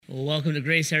Well, welcome to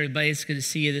Grace, everybody. It's good to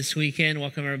see you this weekend.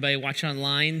 Welcome, everybody watch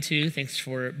online, too. Thanks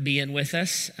for being with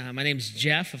us. My name's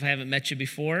Jeff. If I haven't met you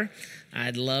before,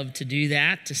 I'd love to do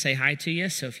that, to say hi to you.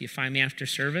 So if you find me after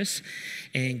service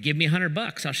and give me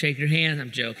 $100, I'll shake your hand.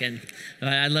 I'm joking.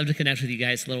 I'd love to connect with you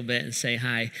guys a little bit and say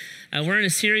hi. We're in a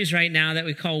series right now that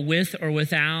we call With or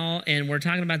Without, and we're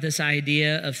talking about this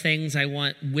idea of things I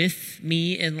want with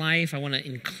me in life, I want to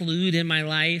include in my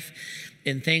life,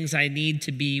 and things I need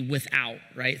to be without,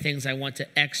 right? Things I want to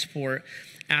export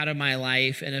out of my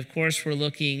life. And of course, we're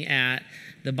looking at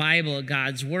the Bible,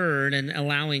 God's Word, and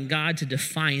allowing God to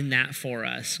define that for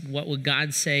us. What would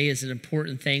God say is an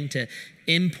important thing to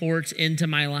import into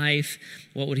my life?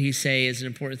 What would He say is an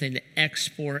important thing to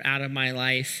export out of my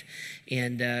life?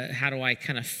 And how do I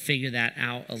kind of figure that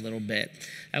out a little bit?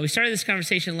 We started this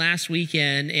conversation last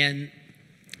weekend, and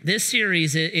this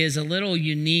series is a little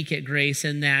unique at Grace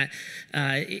in that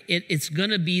it's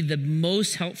going to be the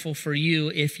most helpful for you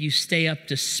if you stay up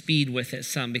to speed with it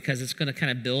some, because it's going to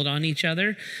kind of build on each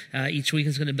other. Each week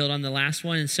is going to build on the last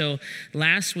one. And so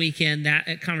last weekend,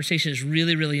 that conversation is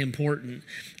really, really important.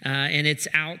 And it's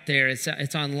out there. It's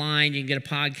online. You can get a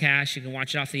podcast. You can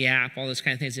watch it off the app, all those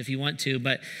kind of things if you want to.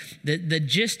 But the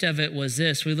gist of it was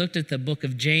this. We looked at the book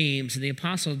of James, and the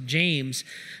Apostle James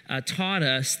taught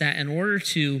us that in order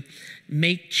to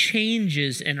make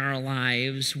changes in our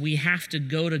lives, we have to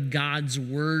go to God's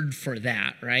Word for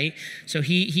that, right? So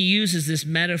he uses this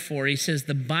metaphor. He says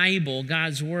the Bible,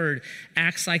 God's Word,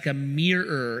 acts like a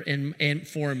mirror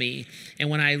for me. And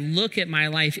when I look at my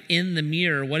life in the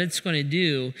mirror, what it's going to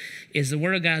do is the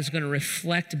Word of God is going to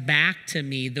reflect back to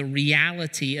me the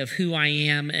reality of who I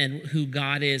am and who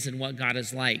God is and what God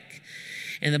is like.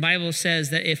 And the Bible says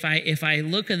that if I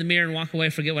look in the mirror and walk away,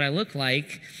 forget what I look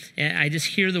like, and I just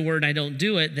hear the word and I don't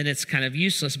do it, then it's kind of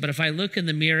useless. But if I look in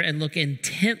the mirror and look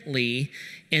intently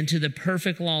into the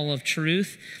perfect law of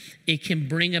truth, it can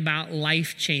bring about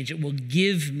life change. It will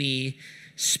give me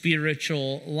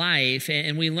spiritual life.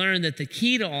 And we learn that the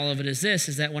key to all of it is this,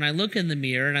 is that when I look in the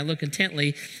mirror and I look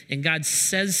intently and God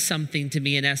says something to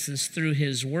me in essence through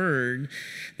His Word,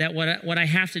 that what I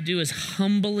have to do is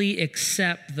humbly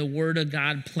accept the Word of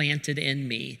God planted in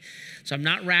me. So I'm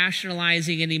not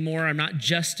rationalizing anymore. I'm not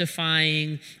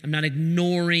justifying. I'm not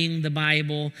ignoring the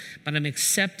Bible, but I'm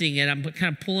accepting it. I'm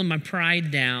kind of pulling my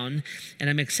pride down, and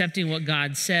I'm accepting what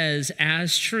God says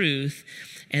as truth,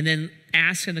 and then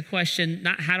asking the question,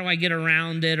 not how do I get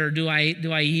around it, or do I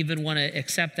even want to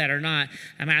accept that or not?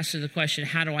 I'm asking the question,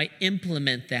 how do I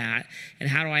implement that, and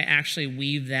how do I actually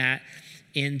weave that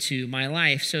into my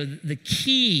life? So the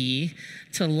key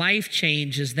to life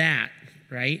change is that,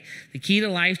 right? The key to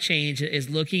life change is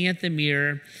looking at the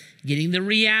mirror, getting the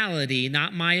reality,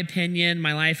 not my opinion,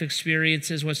 my life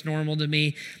experiences, what's normal to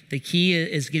me. The key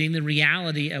is getting the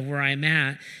reality of where I'm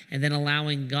at, and then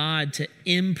allowing God to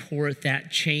import that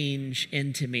change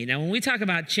into me. Now, when we talk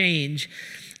about change,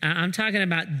 I'm talking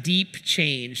about deep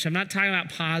change. So I'm not talking about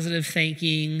positive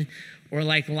thinking or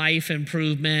like life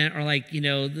improvement or like,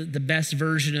 the best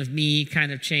version of me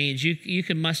kind of change. You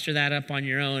can muster that up on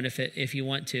your own if you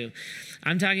want to.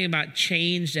 I'm talking about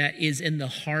change that is in the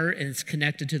heart and it's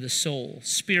connected to the soul,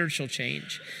 spiritual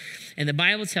change. And the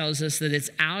Bible tells us that it's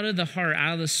out of the heart,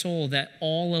 out of the soul, that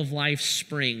all of life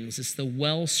springs. It's the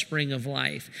wellspring of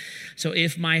life. So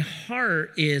if my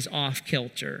heart is off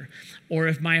kilter, or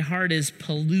if my heart is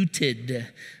polluted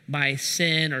by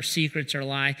sin or secrets or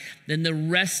lie, then the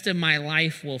rest of my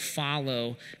life will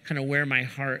follow kind of where my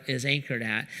heart is anchored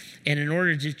at. And in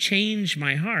order to change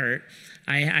my heart,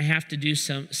 I have to do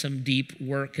some deep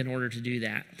work in order to do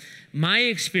that. My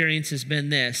experience has been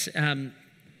this.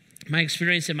 My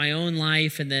experience in my own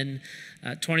life, and then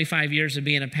 25 years of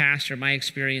being a pastor, my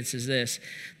experience is this,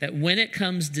 that when it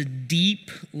comes to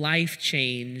deep life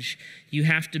change, you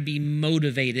have to be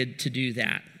motivated to do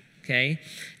that, okay?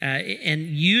 And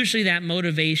usually that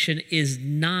motivation is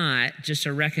not just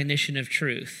a recognition of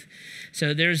truth.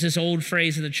 So there's this old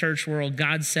phrase in the church world,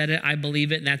 God said it, I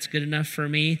believe it, and that's good enough for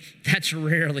me. That's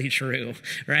rarely true,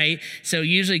 right? So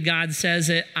usually God says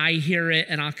it, I hear it,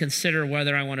 and I'll consider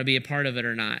whether I want to be a part of it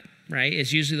or not, right?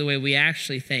 It's usually the way we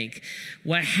actually think.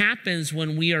 What happens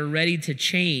when we are ready to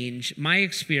change, my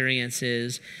experience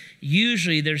is,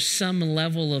 usually there's some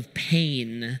level of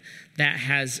pain that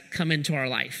has come into our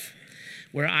life,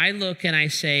 where I look and I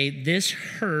say, this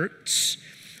hurts,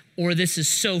 or this is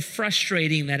so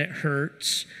frustrating that it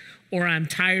hurts, or I'm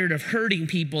tired of hurting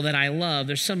people that I love.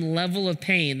 There's some level of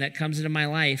pain that comes into my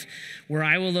life where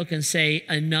I will look and say,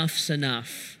 enough's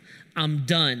enough. I'm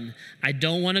done. I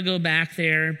don't want to go back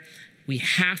there. We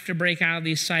have to break out of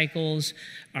these cycles.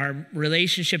 Our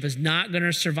relationship is not going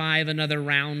to survive another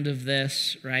round of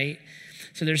this, right?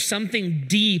 So there's something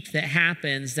deep that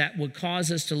happens that would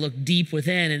cause us to look deep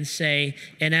within and say,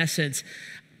 in essence,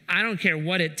 I don't care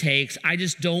what it takes. I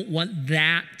just don't want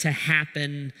that to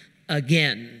happen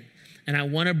again. And I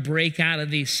want to break out of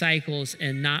these cycles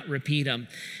and not repeat them.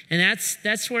 And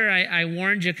that's where I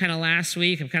warned you kind of last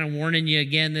week. I'm kind of warning you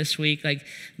again this week. Like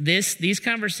these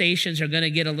conversations are going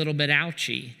to get a little bit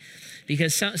ouchy.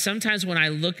 Because sometimes when I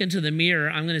look into the mirror,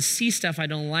 I'm going to see stuff I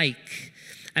don't like.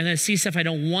 I'm going to see stuff I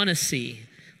don't want to see.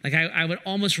 Like I would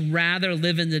almost rather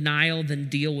live in denial than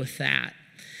deal with that.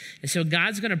 And so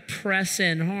God's going to press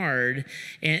in hard,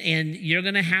 and you're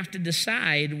going to have to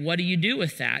decide, what do you do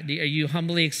with that? Are you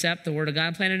humbly accept the word of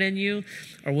God planted in you,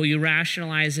 or will you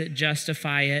rationalize it,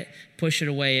 justify it, push it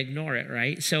away, ignore it,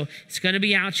 right? So it's going to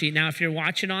be ouchy. Now, if you're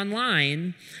watching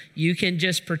online, you can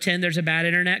just pretend there's a bad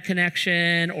internet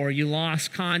connection or you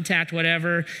lost contact,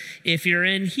 whatever. If you're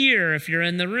in here, if you're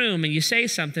in the room and you say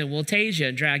something, we'll tase you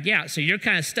and drag you out. So you're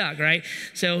kind of stuck, right?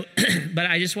 So, but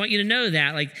I just want you to know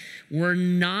that, like, we're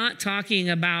not talking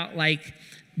about like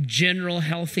general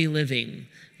healthy living.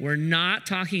 We're not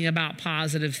talking about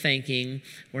positive thinking.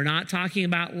 We're not talking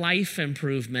about life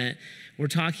improvement. We're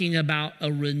talking about a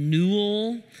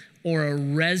renewal or a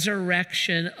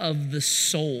resurrection of the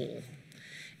soul.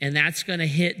 And that's going to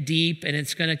hit deep, and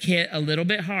it's going to hit a little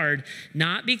bit hard,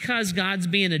 not because God's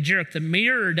being a jerk. The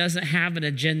mirror doesn't have an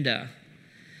agenda.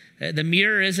 The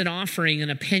mirror isn't offering an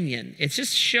opinion. It's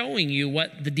just showing you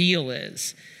what the deal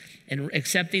is. And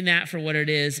accepting that for what it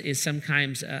is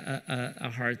sometimes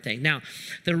a hard thing. Now,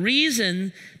 the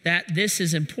reason that this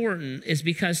is important is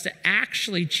because to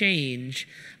actually change,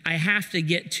 I have to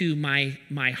get to my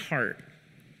heart.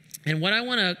 And what I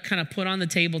want to kind of put on the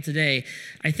table today,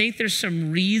 I think there's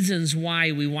some reasons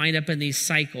why we wind up in these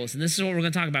cycles. And this is what we're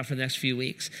going to talk about for the next few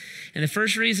weeks. And the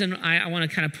first reason I want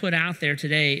to kind of put out there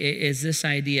today is this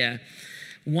idea.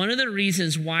 One of the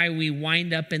reasons why we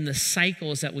wind up in the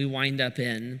cycles that we wind up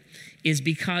in is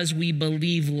because we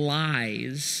believe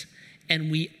lies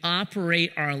and we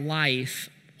operate our life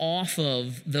off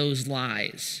of those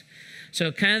lies.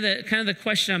 So kind of the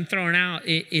question I'm throwing out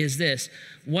is this: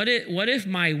 what if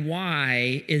my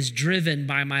why is driven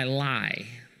by my lie?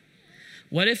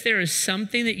 What if there is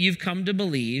something that you've come to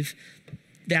believe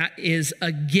that is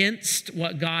against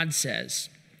what God says,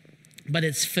 but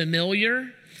it's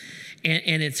familiar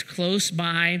and it's close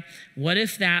by? What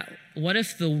if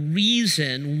the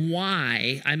reason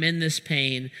why I'm in this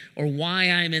pain, or why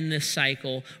I'm in this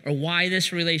cycle, or why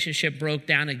this relationship broke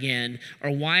down again, or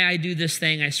why I do this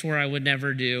thing I swore I would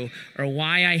never do, or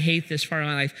why I hate this part of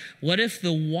my life, what if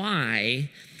the why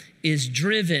is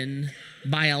driven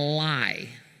by a lie?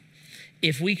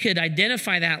 If we could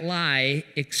identify that lie,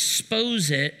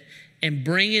 expose it, and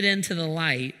bring it into the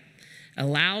light,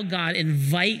 allow God,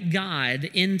 invite God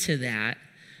into that,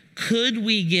 could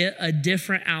we get a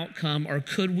different outcome, or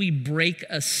could we break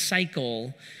a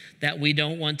cycle that we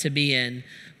don't want to be in?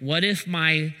 What if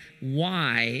my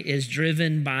why is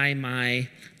driven by my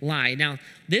lie? Now,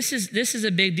 this is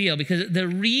a big deal, because the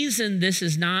reason this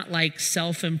is not like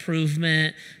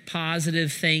self-improvement,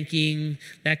 positive thinking,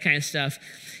 that kind of stuff,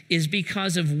 is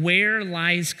because of where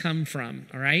lies come from,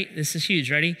 all right? This is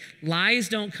huge, ready? Lies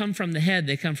don't come from the head,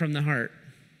 they come from the heart.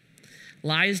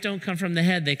 Lies don't come from the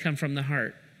head, they come from the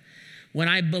heart. When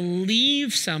I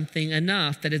believe something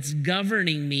enough that it's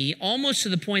governing me, almost to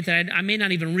the point that I may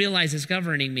not even realize it's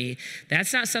governing me,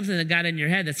 that's not something that got in your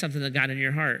head, that's something that got in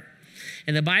your heart.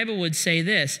 And the Bible would say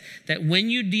this, that when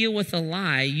you deal with a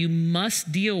lie, you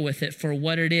must deal with it for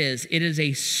what it is. It is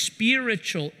a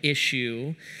spiritual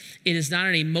issue. It is not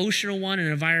an emotional one,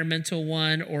 an environmental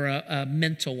one, or a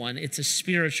mental one. It's a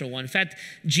spiritual one. In fact,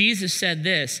 Jesus said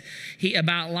this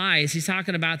about lies. He's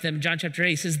talking about them in John chapter 8.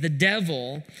 He says, the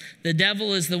devil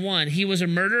is the one. He was a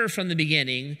murderer from the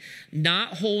beginning,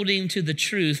 not holding to the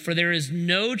truth, for there is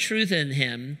no truth in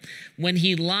him. When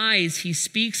he lies, he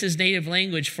speaks his native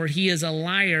language, for he is a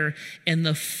liar and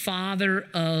the father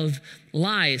of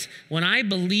lies. When I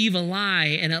believe a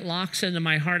lie and it locks into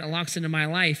my heart, it locks into my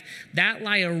life, that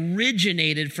lie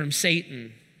originated from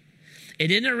Satan. It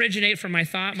didn't originate from my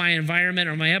thought, my environment,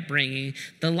 or my upbringing.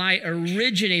 The lie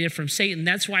originated from Satan.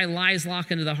 That's why lies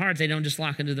lock into the heart. They don't just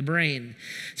lock into the brain.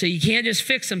 So you can't just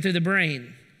fix them through the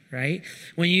brain. right?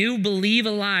 When you believe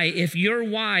a lie, if your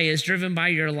why is driven by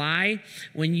your lie,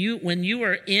 when you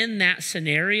are in that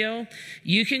scenario,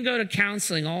 you can go to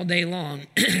counseling all day long.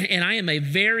 And I am a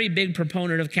very big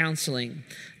proponent of counseling.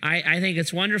 I think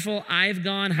it's wonderful. I've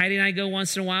gone, Heidi and I go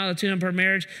once in a while to Tune Up Our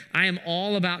Marriage. I am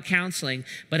all about counseling,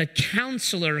 but a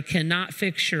counselor cannot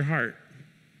fix your heart.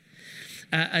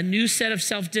 A new set of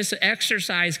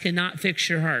exercise cannot fix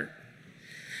your heart.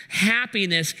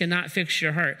 Happiness cannot fix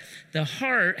your heart. The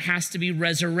heart has to be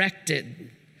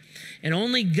resurrected. And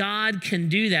only God can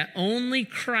do that. Only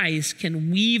Christ can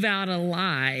weave out a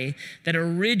lie that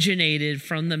originated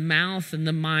from the mouth and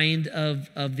the mind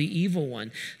of the evil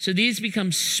one. So these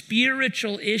become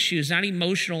spiritual issues, not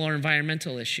emotional or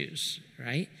environmental issues,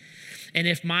 right? And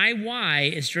if my why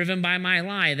is driven by my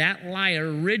lie, that lie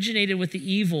originated with the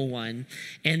evil one,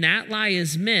 and that lie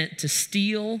is meant to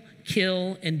steal,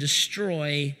 kill, and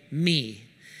destroy me.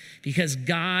 Because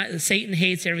Satan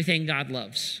hates everything God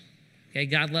loves. Okay,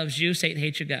 God loves you, Satan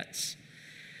hates your guts.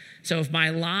 So if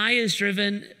my why is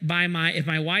driven by my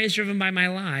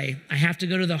lie, I have to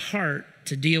go to the heart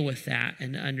to deal with that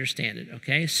and understand it,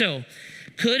 okay? So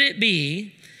could it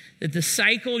be that the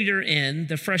cycle you're in,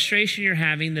 the frustration you're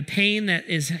having, the pain that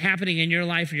is happening in your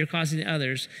life and you're causing to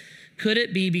others, could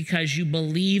it be because you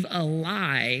believe a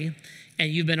lie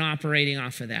and you've been operating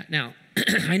off of that? Now,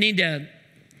 I need to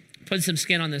put some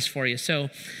skin on this for you. So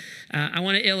I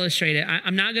want to illustrate it.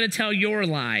 I'm not going to tell your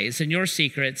lies and your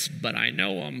secrets, but I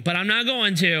know them. But I'm not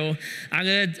going to. I'm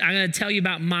going to tell you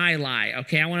about my lie.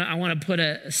 Okay, I want to put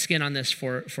a skin on this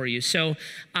for you. So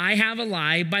I have a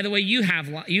lie. By the way, you have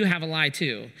a lie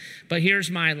too. But here's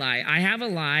my lie. I have a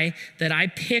lie that I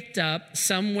picked up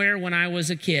somewhere when I was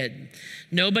a kid.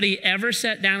 Nobody ever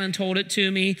sat down and told it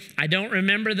to me. I don't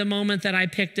remember the moment that I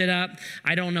picked it up.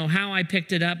 I don't know how I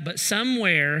picked it up, but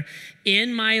somewhere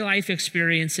in my life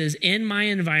experiences, in my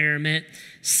environment,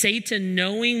 Satan,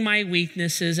 knowing my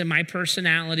weaknesses and my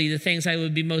personality, the things I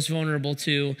would be most vulnerable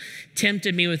to,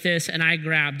 tempted me with this, and I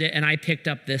grabbed it and I picked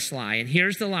up this lie. And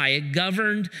here's the lie. It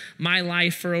governed my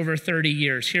life for over 30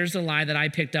 years. Here's the lie that I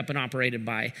picked up and operated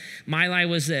by. My lie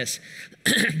was this,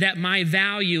 that my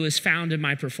value is found in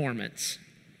my performance.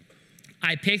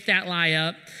 I picked that lie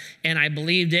up and I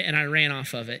believed it and I ran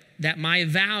off of it. That my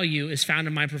value is found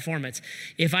in my performance.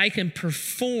 If I can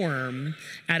perform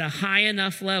at a high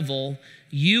enough level,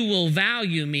 you will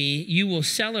value me, you will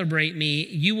celebrate me,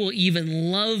 you will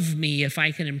even love me if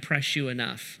I can impress you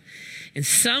enough. And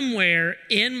somewhere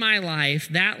in my life,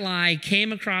 that lie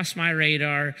came across my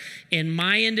radar, in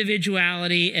my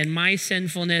individuality and my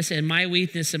sinfulness and my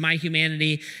weakness and my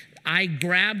humanity. I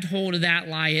grabbed hold of that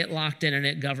lie, it locked in, and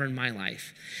it governed my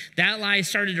life. That lie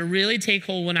started to really take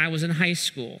hold when I was in high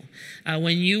school.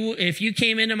 If you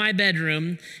came into my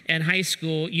bedroom in high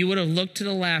school, you would have looked to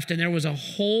the left, and there was a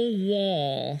whole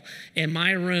wall in my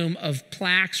room of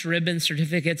plaques, ribbons,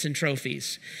 certificates, and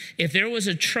trophies. If there was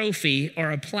a trophy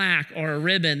or a plaque or a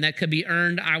ribbon that could be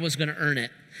earned, I was going to earn it.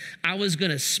 I was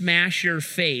going to smash your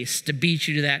face to beat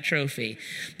you to that trophy,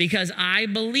 because I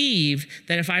believed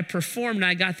that if I performed and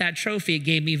I got that trophy, it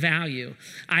gave me value.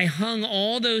 I hung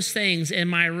all those things in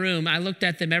my room. I looked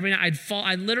at them every night.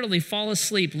 I'd literally fall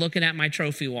asleep looking at my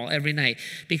trophy wall every night,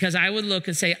 because I would look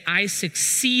and say, I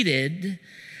succeeded,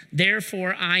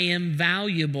 therefore I am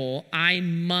valuable. I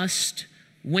must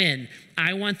win.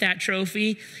 I want that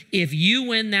trophy. If you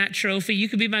win that trophy, you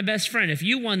could be my best friend. If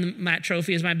you won that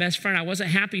trophy as my best friend, I wasn't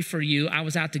happy for you. I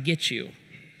was out to get you,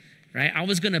 right? I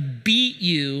was going to beat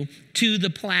you to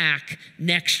the plaque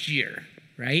next year,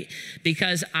 right?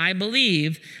 Because I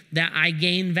believe that I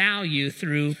gain value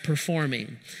through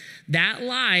performing. That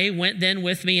lie went then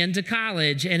with me into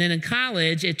college. And then in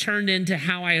college, it turned into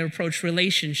how I approach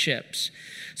relationships.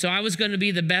 So I was going to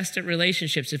be the best at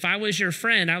relationships. If I was your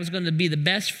friend, I was going to be the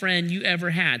best friend you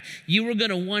ever had. You were going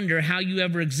to wonder how you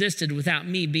ever existed without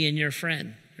me being your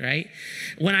friend, right?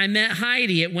 When I met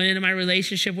Heidi, it went into my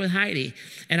relationship with Heidi.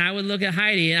 And I would look at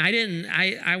Heidi, and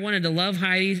I wanted to love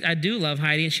Heidi. I do love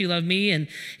Heidi, and she loved me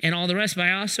and all the rest, but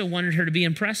I also wanted her to be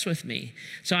impressed with me.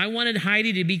 So I wanted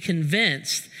Heidi to be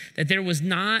convinced that there was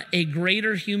not a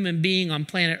greater human being on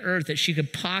planet Earth that she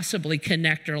could possibly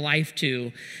connect her life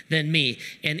to than me.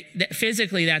 And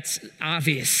physically, that's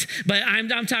obvious. But I'm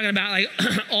talking about like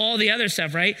all the other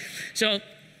stuff, right? So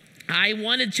I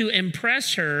wanted to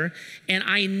impress her, and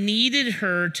I needed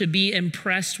her to be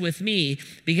impressed with me,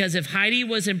 because if Heidi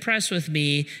was impressed with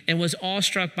me and was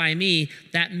awestruck by me,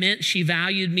 that meant she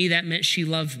valued me, that meant she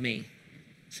loved me.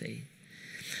 See?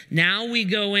 Now we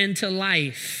go into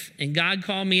life, and God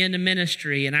called me into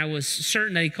ministry, and I was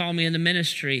certain that he called me into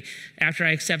ministry after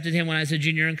I accepted him when I was a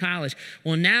junior in college.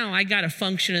 Well, now I got to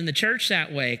function in the church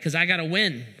that way because I got to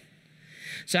win.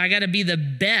 So I got to be the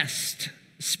best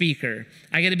speaker.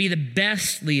 I got to be the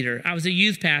best leader. I was a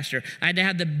youth pastor. I had to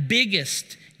have the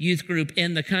biggest youth group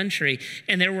in the country,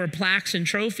 and there were plaques and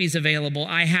trophies available.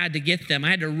 I had to get them.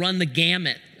 I had to run the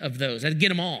gamut of those. I had to get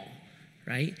them all,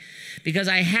 right? Because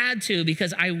I had to,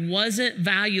 because I wasn't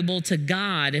valuable to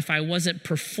God if I wasn't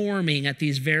performing at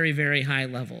these very, very high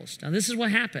levels. Now, this is what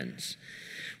happens.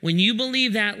 When you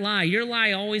believe that lie, your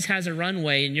lie always has a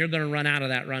runway, and you're going to run out of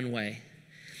that runway.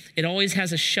 It always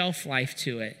has a shelf life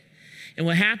to it. And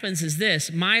what happens is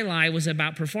this: my lie was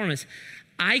about performance.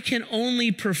 I can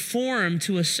only perform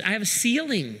I have a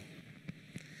ceiling.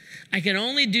 I can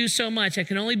only do so much. I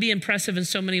can only be impressive in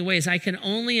so many ways. I can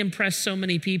only impress so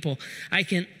many people.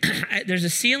 There's a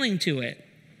ceiling to it.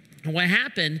 And what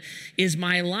happened is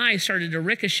my lie started to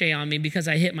ricochet on me because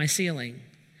I hit my ceiling.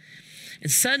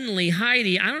 And suddenly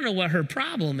Heidi, I don't know what her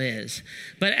problem is,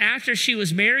 but after she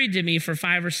was married to me for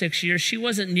 5 or 6 years, she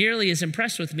wasn't nearly as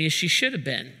impressed with me as she should have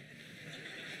been,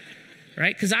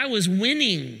 right? Because I was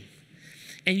winning.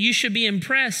 And you should be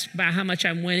impressed by how much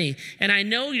I'm winning. And I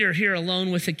know you're here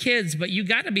alone with the kids, but you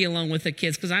got to be alone with the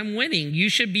kids because I'm winning. You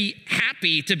should be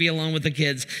happy to be alone with the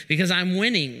kids because I'm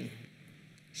winning.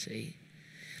 See?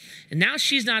 And now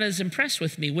she's not as impressed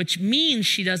with me, which means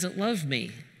she doesn't love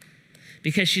me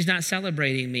because she's not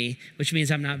celebrating me, which means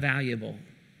I'm not valuable.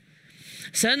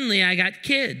 Suddenly I got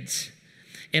kids,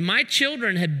 and my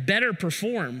children had better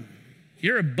perform.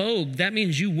 You're a Bogue. That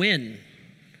means you win.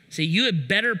 See, you had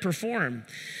better perform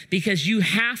because you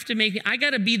have to I got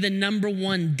to be the number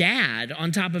one dad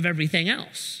on top of everything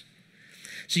else.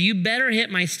 So you better hit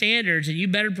my standards, and you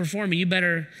better perform,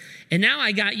 and now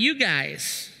I got you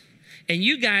guys, and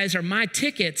you guys are my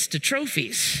tickets to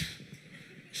trophies.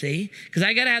 See, because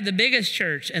I got to have the biggest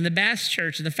church and the best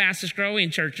church and the fastest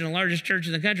growing church and the largest church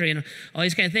in the country and all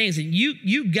these kind of things. And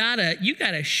you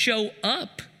gotta show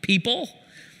up, people.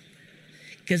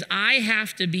 Because I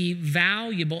have to be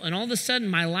valuable. And all of a sudden,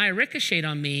 my lie ricocheted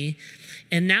on me.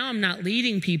 And now I'm not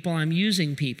leading people, I'm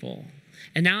using people.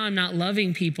 And now I'm not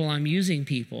loving people, I'm using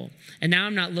people. And now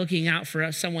I'm not looking out for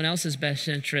someone else's best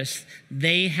interest.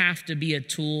 They have to be a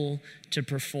tool to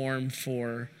perform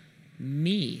for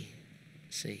me.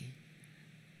 See?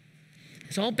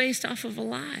 It's all based off of a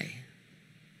lie.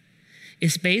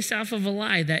 It's based off of a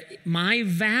lie that my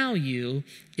value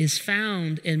is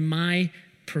found in my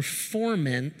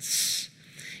performance,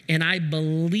 and I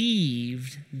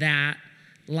believed that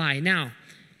lie. Now,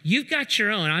 you've got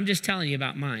your own. I'm just telling you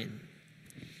about mine.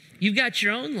 You've got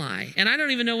your own lie, and I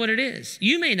don't even know what it is.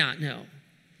 You may not know,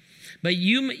 but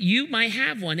you might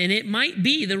have one, and it might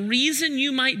be the reason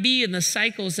you might be in the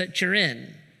cycles that you're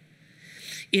in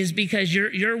is because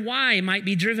your why might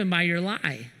be driven by your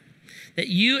lie. That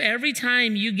every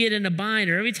time you get in a bind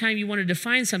or every time you want to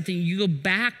define something, you go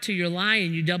back to your lie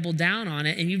and you double down on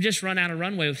it, and you've just run out of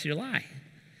runway with your lie.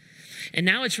 And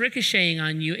now it's ricocheting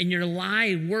on you, and your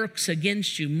lie works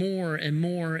against you more and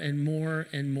more and more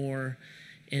and more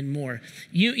and more.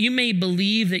 You may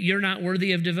believe that you're not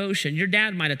worthy of devotion. Your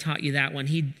dad might have taught you that when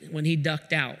he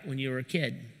ducked out when you were a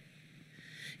kid.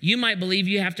 You might believe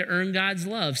you have to earn God's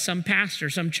love. Some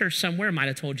pastor, some church somewhere might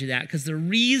have told you that, because the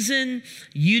reason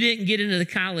you didn't get into the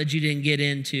college you didn't get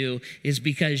into is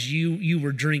because you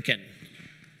were drinking.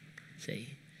 See?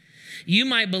 You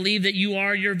might believe that you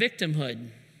are your victimhood.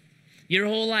 Your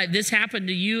whole life, this happened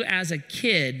to you as a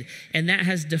kid, and that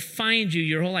has defined you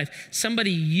your whole life.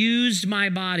 Somebody used my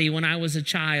body when I was a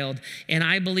child, and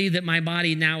I believe that my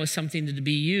body now is something to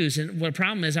be used. And the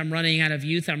problem is I'm running out of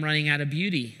youth, I'm running out of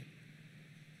beauty.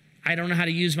 I don't know how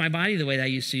to use my body the way that I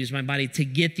used to use my body to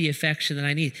get the affection that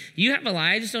I need. You have a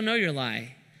lie, I just don't know your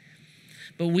lie.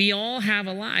 But we all have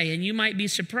a lie, and you might be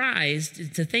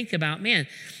surprised to think about, man,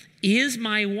 is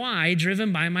my why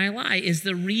driven by my lie? Is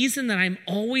the reason that I'm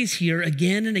always here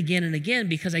again and again and again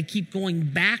because I keep going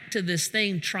back to this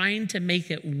thing trying to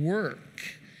make it work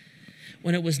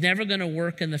when it was never going to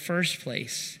work in the first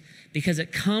place, because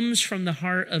it comes from the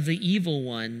heart of the evil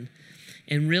one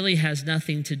and really has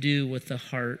nothing to do with the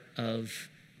heart of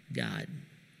God.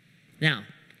 Now,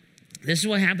 this is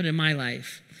what happened in my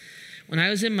life. When I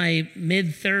was in my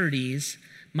mid-30s,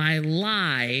 my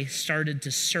lie started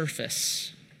to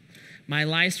surface. My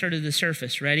lie started to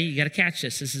surface. Ready? You got to catch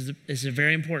this. This is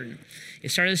very important.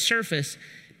 It started to surface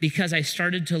because I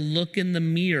started to look in the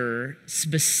mirror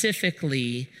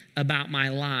specifically about my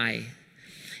lie.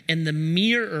 And the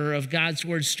mirror of God's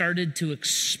word started to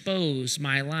expose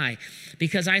my lie.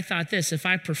 Because I thought this: if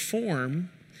I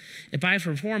perform, If I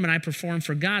perform and I perform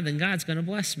for God, then God's going to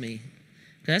bless me.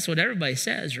 That's what everybody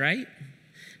says, right?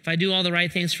 If I do all the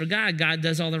right things for God, God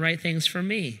does all the right things for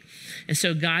me. And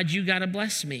so, God, you got to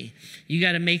bless me. You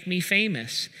got to make me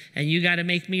famous, and you got to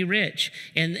make me rich.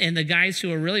 And the guys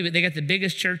who are really, they got the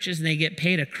biggest churches, and they get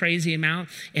paid a crazy amount,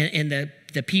 and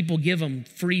the people give them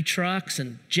free trucks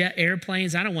and jet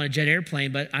airplanes. I don't want a jet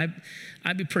airplane, but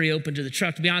I'd be pretty open to the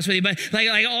truck, to be honest with you. But like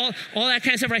all that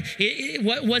kind of stuff,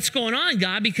 right? What's going on,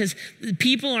 God? Because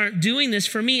people aren't doing this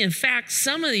for me. In fact,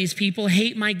 some of these people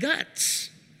hate my guts.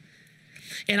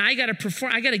 And I got to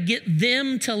perform, I got to get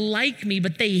them to like me,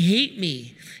 but they hate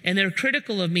me and they're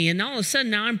critical of me. And all of a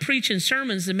sudden now I'm preaching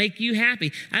sermons to make you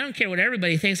happy. I don't care what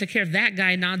everybody thinks. I care if that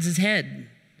guy nods his head.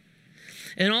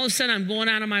 And all of a sudden I'm going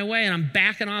out of my way and I'm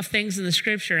backing off things in the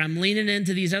scripture. I'm leaning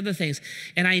into these other things.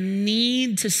 And I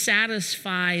need to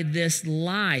satisfy this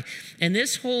lie. And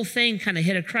this whole thing kind of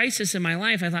hit a crisis in my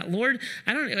life. I thought, Lord,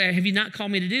 have you not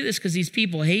called me to do this? Because these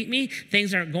people hate me.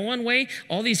 Things aren't going way.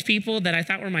 All these people that I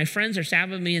thought were my friends are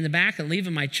stabbing me in the back and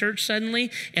leaving my church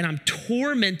suddenly. And I'm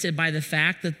tormented by the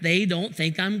fact that they don't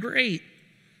think I'm great.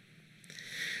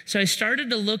 So I started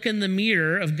to look in the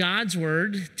mirror of God's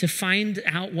word to find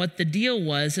out what the deal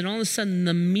was. And all of a sudden,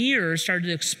 the mirror started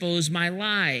to expose my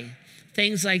lie.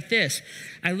 Things like this.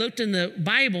 I looked in the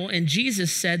Bible, and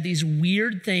Jesus said these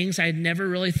weird things I had never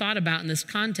really thought about in this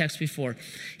context before.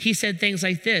 He said things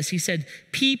like this. He said,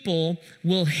 people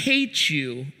will hate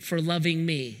you for loving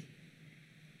me.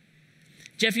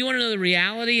 Jeff, you want to know the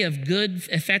reality of good,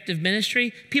 effective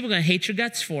ministry? People are going to hate your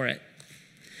guts for it.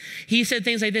 He said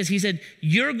things like this. He said,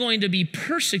 you're going to be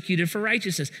persecuted for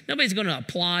righteousness. Nobody's going to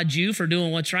applaud you for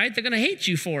doing what's right. They're going to hate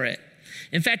you for it.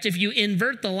 In fact, if you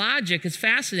invert the logic, it's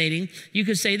fascinating. You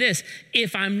could say this,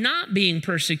 if I'm not being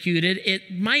persecuted,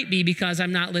 it might be because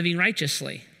I'm not living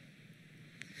righteously.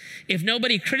 If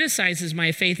nobody criticizes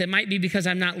my faith, it might be because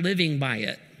I'm not living by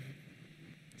it.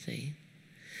 See?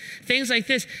 Things like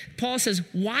this. Paul says,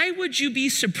 why would you be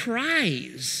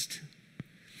surprised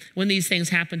when these things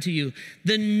happen to you?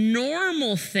 The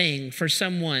normal thing for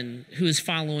someone who is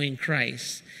following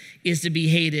Christ is to be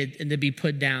hated and to be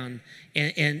put down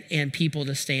and people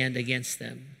to stand against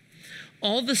them.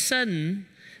 All of a sudden,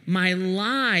 my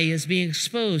lie is being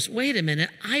exposed. Wait a minute,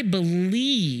 I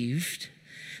believed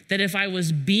that if I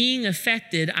was being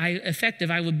effective,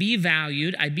 I would be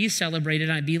valued, I'd be celebrated,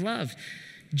 I'd be loved.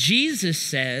 Jesus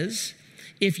says,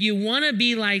 if you want to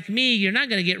be like me, you're not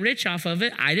going to get rich off of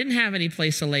it. I didn't have any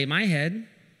place to lay my head.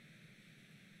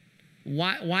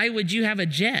 Why would you have a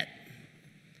jet?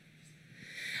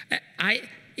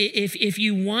 If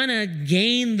you want to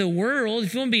gain the world,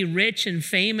 if you want to be rich and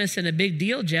famous and a big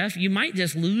deal, Jeff, you might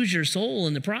just lose your soul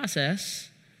in the process.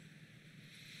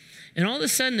 And all of a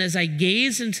sudden, as I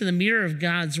gazed into the mirror of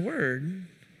God's word,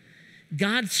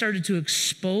 God started to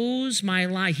expose my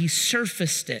lie. He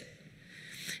surfaced it.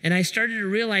 And I started to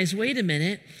realize, wait a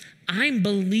minute, I'm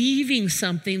believing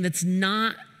something that's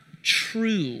not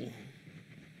true,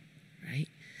 right?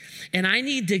 And I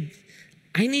need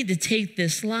to take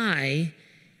this lie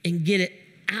and get it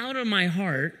out of my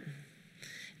heart,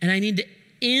 and I need to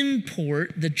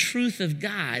import the truth of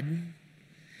God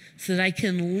so that I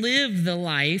can live the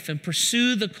life and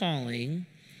pursue the calling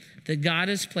that God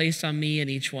has placed on me and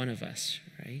each one of us,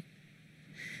 right?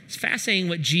 It's fascinating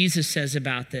what Jesus says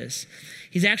about this.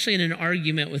 He's actually in an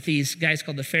argument with these guys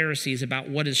called the Pharisees about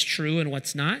what is true and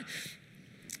what's not.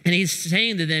 And he's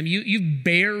saying to them, you've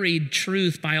buried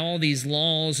truth by all these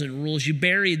laws and rules. You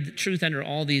buried the truth under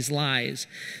all these lies.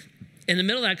 In the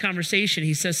middle of that conversation,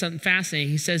 he says something fascinating.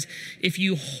 He says, if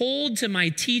you hold to my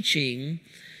teaching,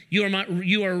 you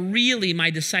are really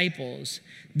my disciples.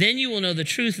 Then you will know the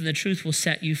truth, and the truth will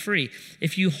set you free.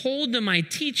 If you hold to my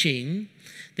teaching,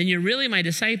 then you're really my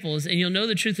disciples, and you'll know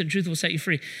the truth, and the truth will set you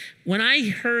free. When I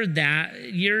heard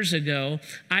that years ago,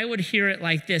 I would hear it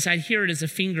like this. I'd hear it as a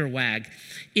finger wag.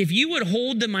 If you would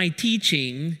hold to my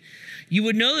teaching, you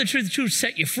would know the truth will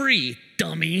set you free,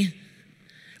 dummy.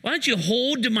 Why don't you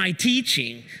hold to my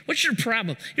teaching? What's your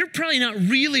problem? You're probably not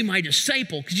really my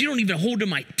disciple because you don't even hold to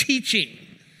my teaching.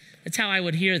 That's how I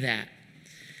would hear that.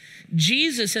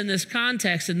 Jesus in this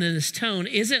context and in this tone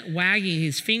isn't wagging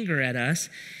his finger at us.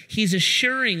 He's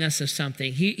assuring us of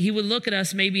something. He would look at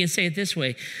us maybe and say it this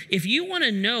way. If you want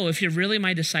to know if you're really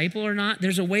my disciple or not,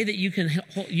 there's a way that you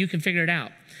can figure it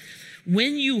out.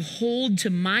 When you hold to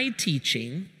my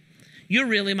teaching, you're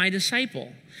really my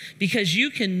disciple. because you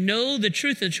can know the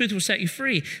truth. The truth will set you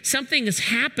free. Something has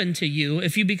happened to you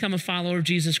if you become a follower of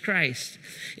Jesus Christ.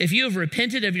 If you have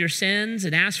repented of your sins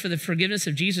and asked for the forgiveness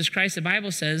of Jesus Christ, the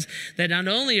Bible says that not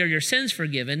only are your sins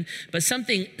forgiven, but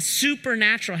something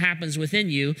supernatural happens within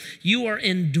you. You are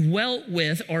indwelt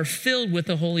with or filled with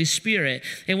the Holy Spirit.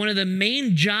 And one of the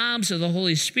main jobs of the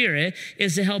Holy Spirit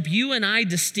is to help you and I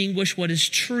distinguish what is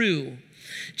true.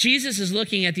 Jesus is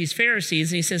looking at these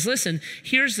Pharisees and he says, listen,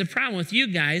 here's the problem with you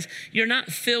guys. You're not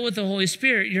filled with the Holy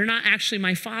Spirit. You're not actually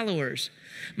my followers.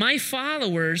 My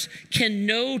followers can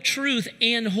know truth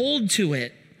and hold to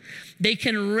it. They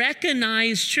can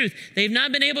recognize truth. They've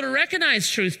not been able to recognize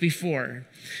truth before.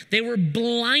 They were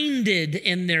blinded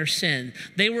in their sin.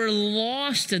 They were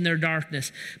lost in their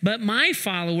darkness. But my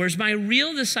followers, my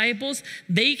real disciples,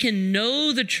 they can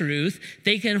know the truth.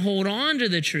 They can hold on to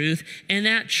the truth, and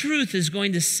that truth is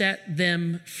going to set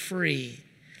them free.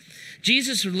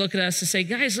 Jesus would look at us and say,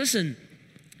 guys, listen,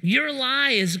 your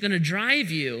lie is going to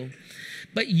drive you.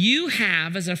 But you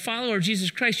have, as a follower of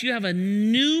Jesus Christ, you have a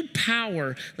new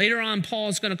power. Later on, Paul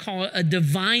is going to call it a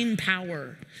divine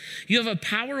power. You have a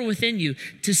power within you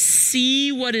to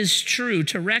see what is true,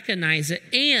 to recognize it,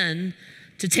 and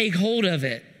to take hold of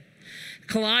it.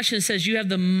 Colossians says you have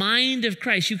the mind of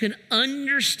Christ. You can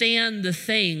understand the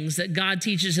things that God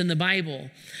teaches in the Bible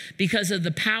because of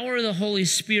the power of the Holy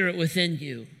Spirit within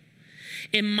you.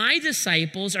 And my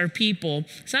disciples are people,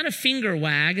 it's not a finger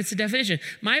wag, it's a definition.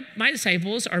 My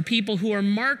disciples are people who are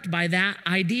marked by that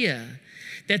idea,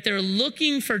 that they're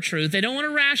looking for truth. They don't want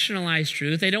to rationalize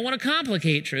truth. They don't want to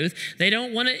complicate truth. They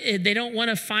don't want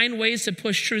to find ways to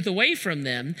push truth away from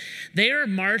them. They are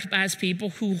marked as people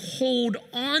who hold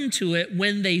on to it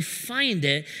when they find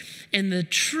it, and the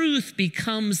truth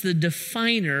becomes the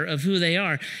definer of who they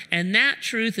are. And that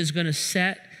truth is going to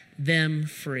set them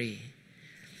free.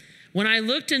 When I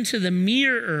looked into the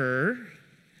mirror,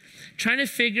 trying to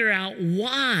figure out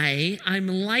why I'm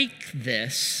like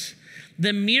this,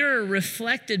 the mirror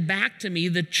reflected back to me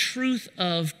the truth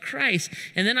of Christ.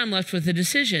 And then I'm left with a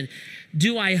decision.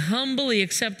 Do I humbly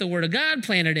accept the word of God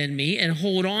planted in me and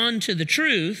hold on to the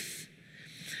truth,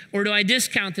 or do I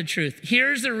discount the truth?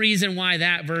 Here's the reason why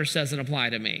that verse doesn't apply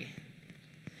to me.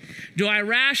 Do I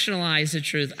rationalize the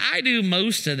truth? I do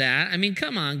most of that. I mean,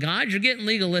 come on, God, you're getting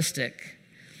legalistic.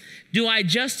 Do I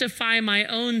justify my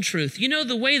own truth? You know,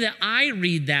 the way that I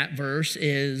read that verse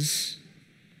is,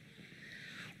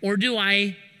 or do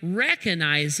I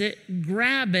recognize it,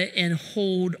 grab it, and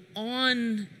hold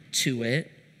on to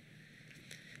it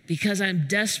because I'm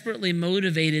desperately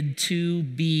motivated to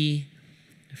be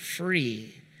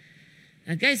free?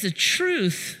 Now, guys, the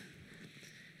truth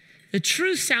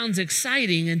sounds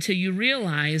exciting until you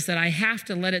realize that I have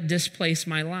to let it displace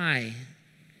my lie.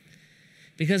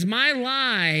 Because my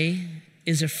lie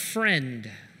is a friend.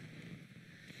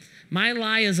 My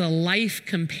lie is a life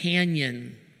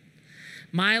companion.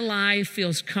 My lie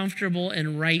feels comfortable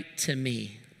and right to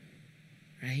me,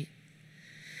 right?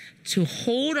 To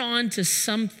hold on to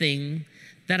something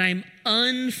that I'm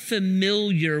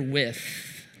unfamiliar with.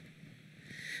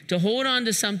 To hold on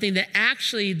to something that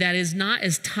is not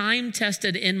as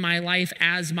time-tested in my life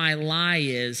as my lie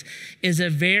is a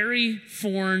very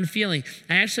foreign feeling.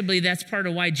 I actually believe that's part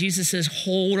of why Jesus says,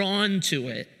 hold on to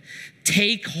it.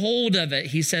 Take hold of it,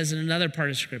 he says in another part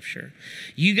of Scripture.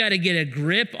 You got to get a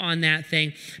grip on that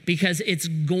thing because it's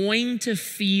going to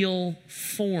feel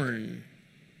foreign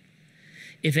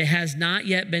if it has not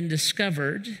yet been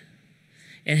discovered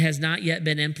and has not yet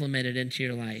been implemented into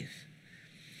your life.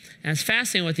 And it's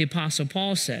fascinating what the Apostle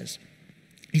Paul says.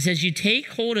 He says you take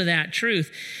hold of that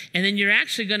truth, and then you're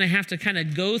actually going to have to kind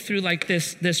of go through like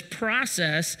this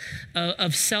process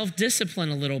of self-discipline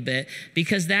a little bit,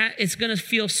 because that it's going to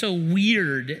feel so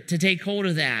weird to take hold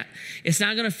of that. It's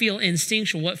not going to feel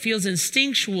instinctual. What feels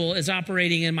instinctual is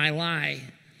operating in my lie.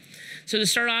 So to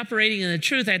start operating in the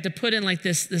truth, I had to put in like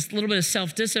this little bit of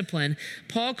self-discipline.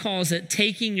 Paul calls it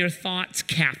taking your thoughts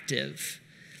captive.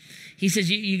 He says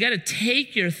you got to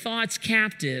take your thoughts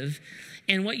captive,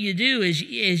 and what you do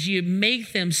is you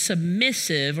make them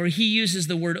submissive, or he uses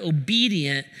the word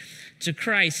obedient to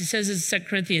Christ. He says in 2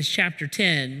 Corinthians chapter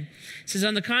 10, he says,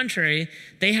 on the contrary,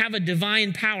 they have a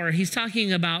divine power. He's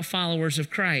talking about followers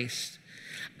of Christ.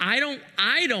 I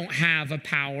don't have a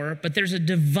power, but there's a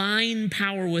divine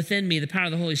power within me, the power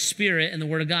of the Holy Spirit and the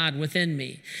Word of God within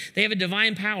me. They have a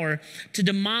divine power to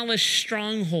demolish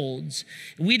strongholds.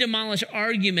 We demolish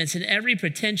arguments and every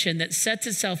pretension that sets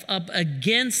itself up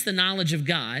against the knowledge of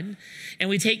God, and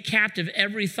we take captive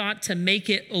every thought to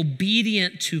make it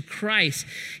obedient to Christ.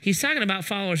 He's talking about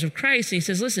followers of Christ, and he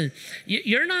says, listen,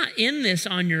 you're not in this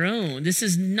on your own. This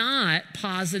is not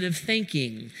positive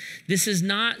thinking. This is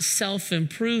not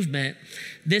self-improvement.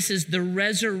 This is the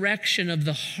resurrection of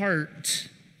the heart.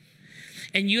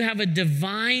 And you have a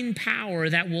divine power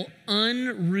that will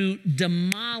unroot,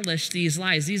 demolish these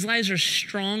lies. These lies are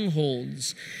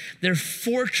strongholds. They're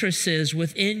fortresses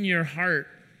within your heart.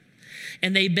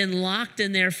 And they've been locked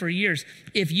in there for years.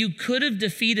 If you could have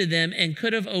defeated them and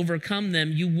could have overcome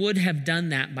them, you would have done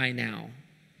that by now.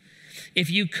 If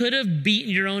you could have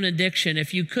beaten your own addiction,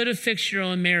 if you could have fixed your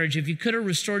own marriage, if you could have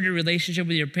restored your relationship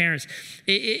with your parents,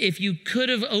 if you could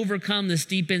have overcome this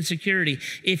deep insecurity,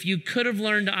 if you could have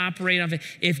learned to operate on it,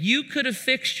 if you could have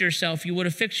fixed yourself, you would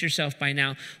have fixed yourself by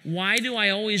now. Why do I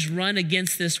always run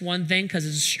against this one thing? Because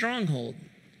it's a stronghold.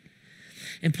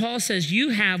 And Paul says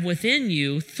you have within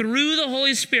you, through the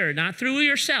Holy Spirit, not through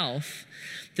yourself,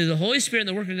 through the Holy Spirit and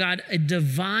the work of God, a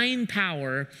divine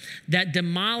power that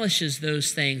demolishes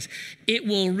those things. It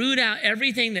will root out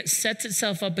everything that sets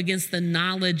itself up against the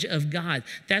knowledge of God.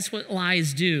 That's what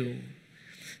lies do.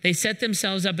 They set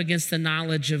themselves up against the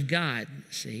knowledge of God.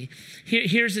 See,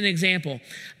 here's an example.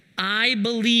 I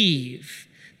believe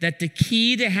that the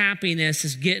key to happiness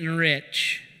is getting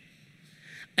rich.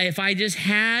 If I just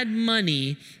had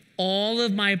money, all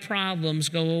of my problems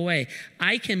go away.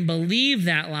 I can believe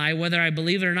that lie, whether I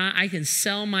believe it or not. I can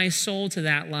sell my soul to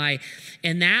that lie.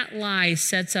 And that lie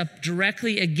sets up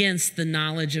directly against the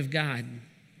knowledge of God.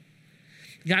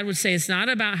 God would say, it's not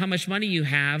about how much money you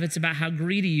have, it's about how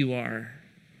greedy you are.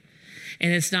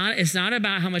 And it's not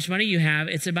about how much money you have,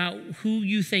 it's about who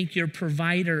you think your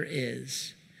provider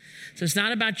is. So it's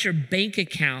not about your bank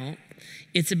account.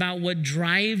 It's about what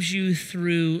drives you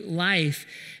through life.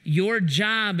 Your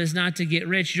job is not to get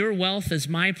rich. Your wealth is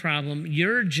my problem.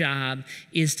 Your job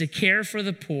is to care for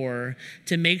the poor,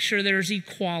 to make sure there's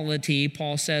equality,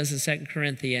 Paul says in 2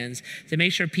 Corinthians, to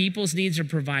make sure people's needs are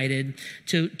provided,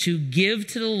 to give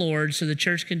to the Lord so the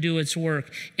church can do its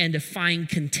work, and to find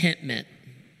contentment.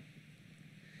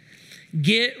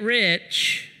 Get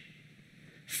rich,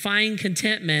 find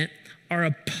contentment are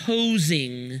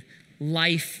opposing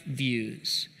life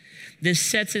views. This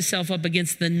sets itself up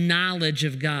against the knowledge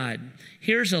of God.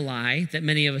 Here's a lie that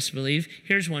many of us believe.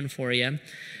 Here's one for you.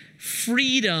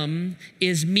 Freedom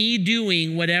is me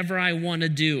doing whatever I want to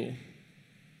do.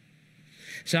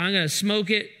 So I'm going to smoke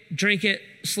it, drink it,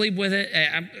 sleep with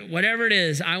it, whatever it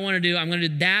is I want to do, I'm going to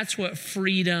do. That's what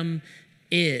freedom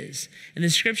is. And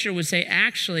the scripture would say,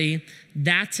 actually,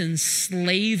 that's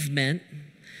enslavement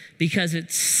because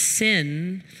it's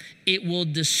sin. It will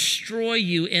destroy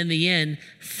you in the end.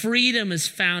 Freedom is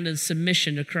found in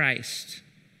submission to Christ.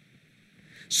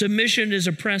 Submission is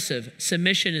oppressive.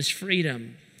 Submission is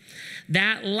freedom.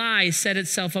 That lie set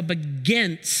itself up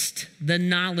against the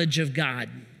knowledge of God.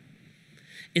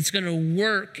 It's going to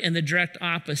work in the direct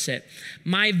opposite.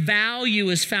 My value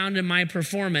is found in my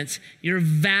performance. Your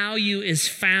value is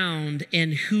found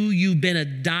in who you've been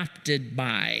adopted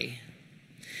by.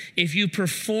 If you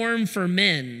perform for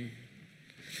men,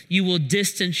 you will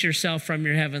distance yourself from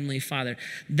your heavenly Father.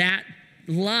 That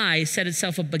lie set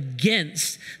itself up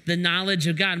against the knowledge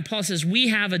of God. And Paul says we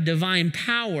have a divine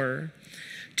power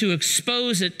to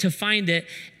expose it, to find it,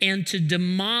 and to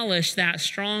demolish that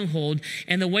stronghold.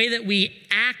 And the way that we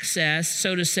access,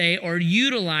 so to say, or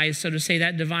utilize, so to say,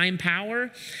 that divine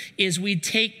power is we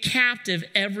take captive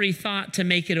every thought to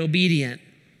make it obedient.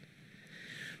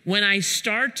 When I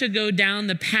start to go down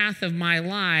the path of my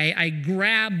lie, I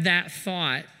grab that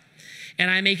thought and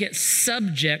I make it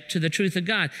subject to the truth of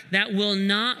God. That will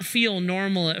not feel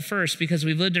normal at first because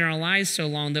we've lived in our lies so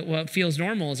long that what feels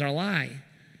normal is our lie.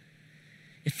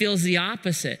 It feels the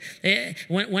opposite.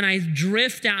 When I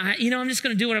drift out, I'm just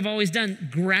going to do what I've always done.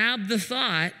 Grab the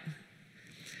thought.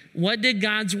 What did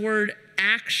God's word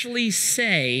actually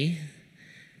say?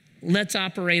 Let's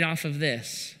operate off of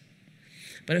this.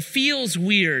 But it feels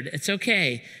weird. It's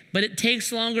okay. But it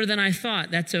takes longer than I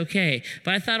thought. That's okay.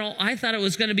 But I thought it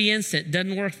was going to be instant.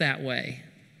 Doesn't work that way.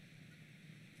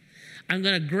 I'm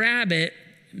going to grab it,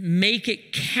 make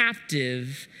it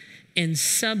captive, and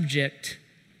subject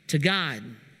to God.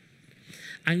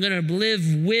 I'm going to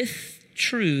live with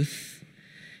truth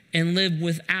and live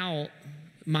without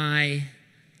my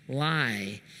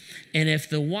lie. And if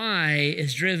the why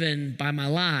is driven by my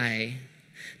lie,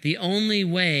 the only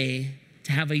way to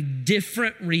to have a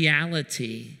different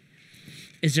reality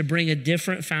is to bring a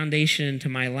different foundation into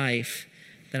my life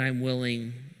that I'm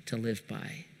willing to live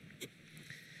by.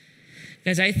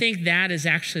 Guys, I think that is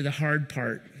actually the hard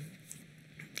part.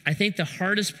 I think the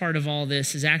hardest part of all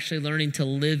this is actually learning to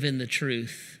live in the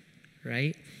truth,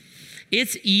 right?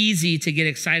 It's easy to get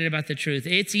excited about the truth.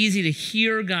 It's easy to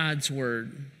hear God's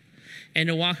word and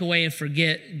to walk away and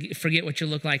forget what you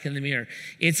look like in the mirror.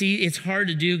 It's hard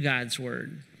to do God's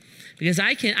word. Because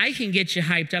I can get you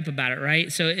hyped up about it,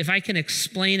 right? So if I can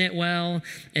explain it well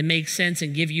and make sense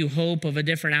and give you hope of a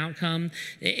different outcome,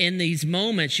 in these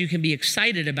moments you can be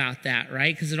excited about that,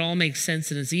 right? Because it all makes sense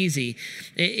and it's easy.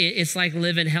 It's like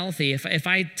living healthy. If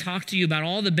I talk to you about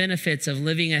all the benefits of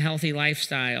living a healthy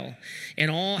lifestyle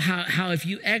and all how if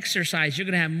you exercise, you're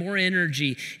going to have more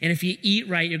energy, and if you eat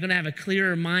right, you're going to have a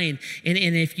clearer mind, and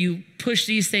if you push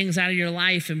these things out of your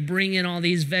life and bring in all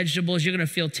these vegetables, you're going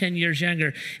to feel 10 years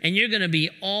younger, and you're going to be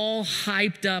all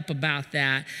hyped up about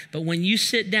that. But when you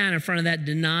sit down in front of that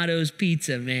Donato's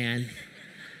pizza, man,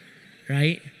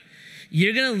 right?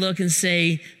 You're going to look and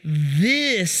say,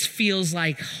 this feels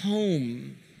like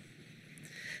home.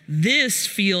 This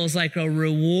feels like a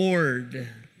reward.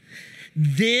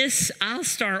 I'll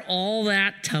start all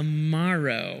that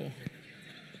tomorrow,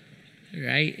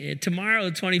 right?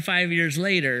 Tomorrow, 25 years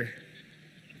later.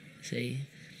 See?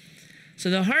 So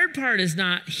the hard part is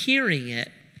not hearing it.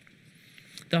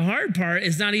 The hard part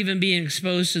is not even being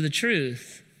exposed to the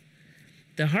truth.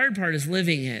 The hard part is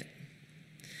living it.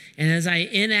 And as I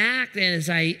enact and as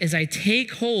I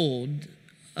take hold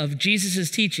of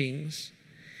Jesus' teachings,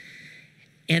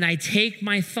 and I take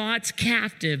my thoughts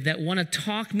captive that want to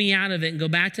talk me out of it and go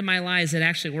back to my lies that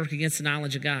actually work against the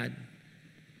knowledge of God.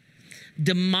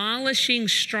 Demolishing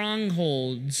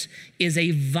strongholds is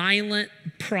a violent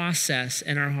process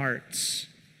in our hearts.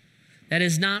 That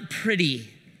is not pretty.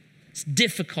 It's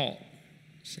difficult,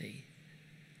 see.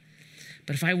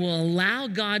 But if I will allow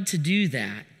God to do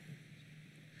that,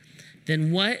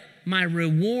 then what my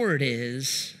reward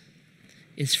is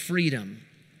freedom.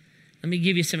 Let me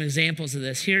give you some examples of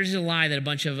this. Here's a lie that a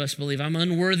bunch of us believe. I'm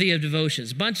unworthy of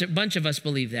devotions. Bunch of us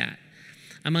believe that.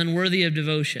 I'm unworthy of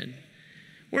devotion.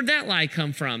 Where'd that lie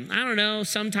come from? I don't know,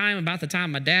 sometime about the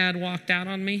time my dad walked out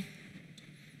on me.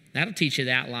 That'll teach you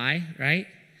that lie, right?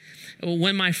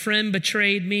 When my friend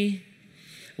betrayed me,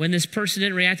 when this person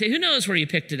didn't react, who knows where you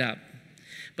picked it up?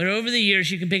 But over the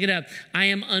years, you can pick it up. I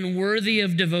am unworthy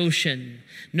of devotion.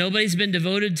 Nobody's been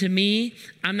devoted to me.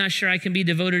 I'm not sure I can be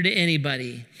devoted to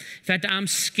anybody. In fact, I'm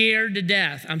scared to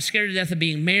death. I'm scared to death of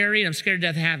being married. I'm scared to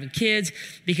death of having kids,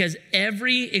 because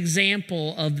every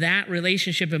example of that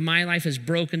relationship in my life is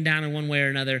broken down in one way or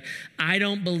another. I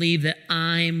don't believe that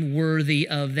I'm worthy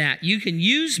of that. You can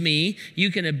use me,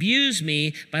 you can abuse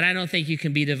me, but I don't think you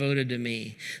can be devoted to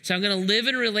me. So I'm going to live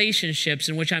in relationships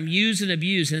in which I'm used and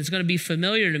abused, and it's going to be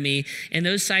familiar to me, and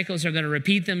those cycles are going to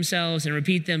repeat themselves and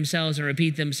repeat themselves and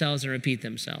repeat themselves and repeat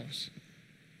themselves.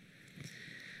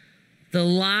 The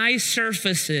lie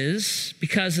surfaces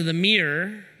because of the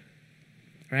mirror,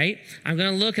 right? I'm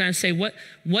going to look and I say, what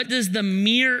does the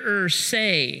mirror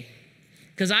say?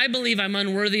 Because I believe I'm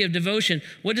unworthy of devotion.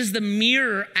 What does the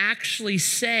mirror actually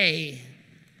say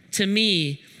to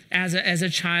me as a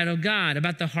child of God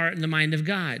about the heart and the mind of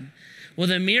God? Well,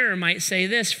 the mirror might say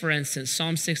this, for instance,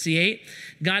 Psalm 68,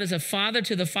 God is a father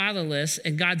to the fatherless,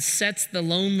 and God sets the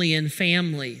lonely in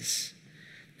families.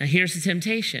 Now, here's the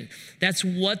temptation. That's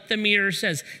what the mirror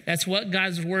says. That's what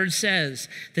God's word says.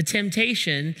 The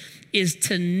temptation is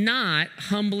to not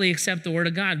humbly accept the word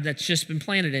of God that's just been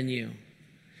planted in you.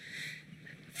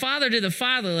 Father to the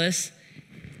fatherless,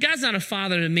 God's not a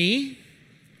father to me.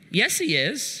 Yes, he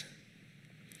is.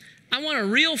 I want a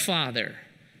real father.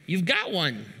 You've got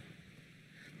one.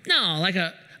 No, like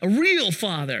a real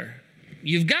father.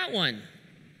 You've got one.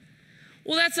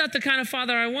 Well, that's not the kind of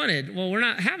father I wanted. Well, we're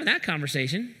not having that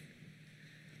conversation.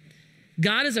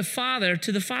 God is a father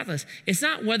to the fatherless. It's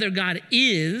not whether God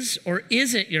is or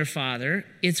isn't your father.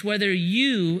 It's whether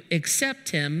you accept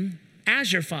him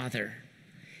as your father.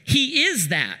 He is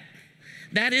that.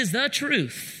 That is the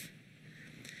truth.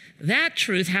 That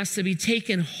truth has to be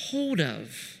taken hold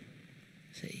of.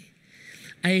 See,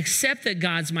 I accept that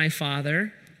God's my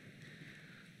father.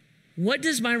 What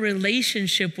does my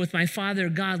relationship with my Father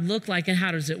God look like, and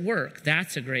how does it work?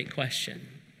 That's a great question.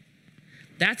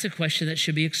 That's a question that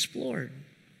should be explored.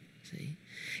 See?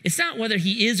 It's not whether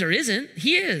he is or isn't.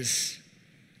 He is.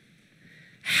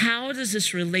 How does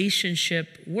this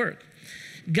relationship work?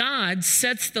 God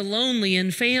sets the lonely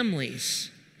in families.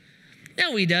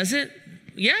 No, he doesn't.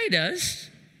 Yeah, he does.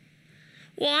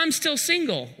 Well, I'm still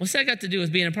single. What's that got to do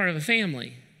with being a part of a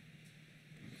family?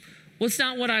 Well, it's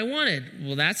not what I wanted.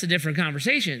 Well, that's a different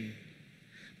conversation.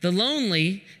 The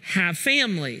lonely have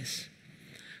families.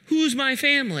 Who's my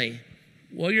family?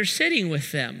 Well, you're sitting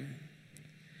with them.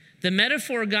 The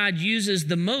metaphor God uses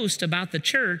the most about the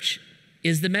church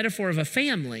is the metaphor of a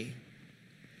family.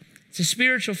 It's a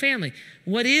spiritual family.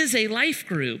 What is a life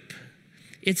group?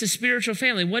 It's a spiritual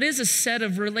family. What is a set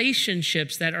of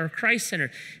relationships that are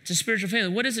Christ-centered? It's a spiritual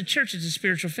family. What is a church? It's a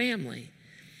spiritual family.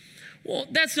 Well,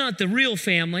 that's not the real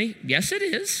family. Yes, it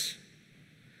is.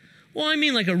 Well, I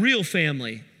mean like a real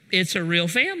family. It's a real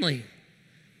family.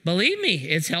 Believe me,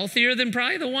 it's healthier than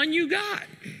probably the one you got.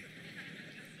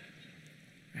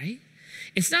 Right?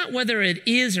 It's not whether it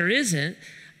is or isn't.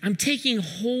 I'm taking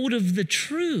hold of the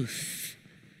truth.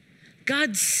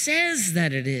 God says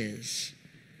that it is.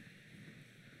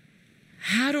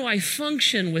 How do I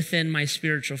function within my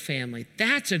spiritual family?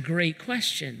 That's a great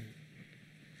question.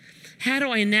 How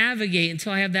do I navigate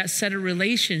until I have that set of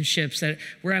relationships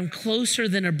where I'm closer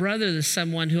than a brother to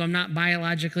someone who I'm not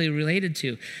biologically related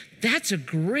to? That's a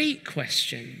great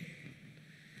question.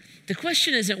 The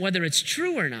question isn't whether it's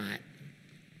true or not.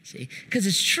 See, because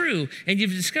it's true and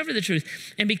you've discovered the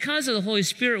truth. And because of the Holy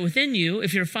Spirit within you,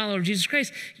 if you're a follower of Jesus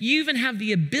Christ, you even have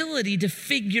the ability to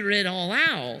figure it all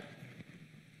out.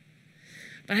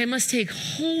 But I must take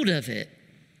hold of it.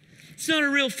 It's not a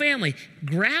real family.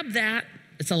 Grab that.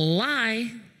 It's a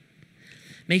lie.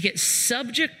 Make it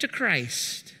subject to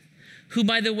Christ, who,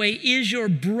 by the way, is your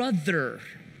brother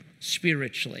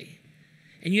spiritually.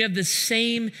 And you have the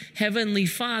same heavenly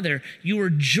Father. You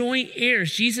are joint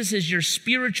heirs. Jesus is your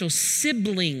spiritual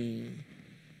sibling.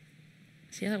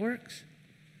 See how that works?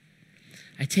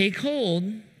 I take hold.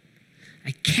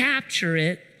 I capture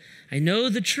it. I know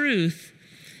the truth.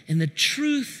 And the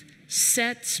truth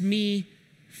sets me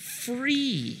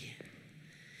free.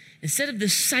 Instead of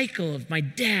this cycle of my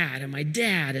dad and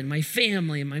my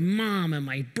family and my mom and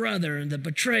my brother and the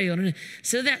betrayal,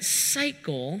 instead of that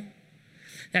cycle,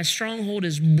 that stronghold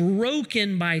is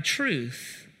broken by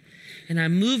truth. And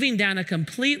I'm moving down a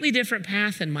completely different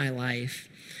path in my life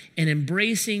and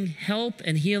embracing help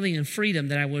and healing and freedom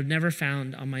that I would have never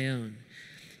found on my own.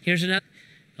 Here's another.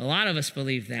 A lot of us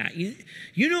believe that. You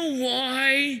know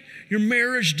why your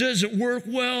marriage doesn't work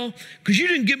well? Because you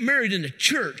didn't get married in the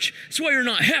church. That's why you're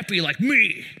not happy like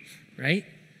me, right?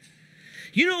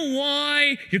 You know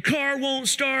why your car won't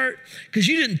start? Because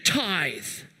you didn't tithe.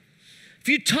 If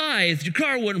you tithed, your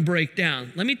car wouldn't break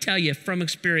down. Let me tell you from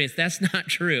experience, that's not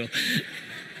true.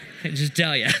 I just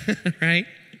tell you, right?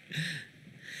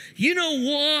 You know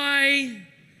why?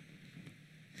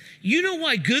 You know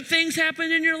why good things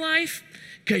happen in your life?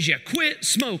 Because you quit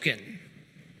smoking.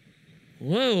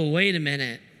 Whoa, wait a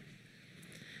minute.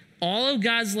 All of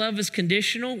God's love is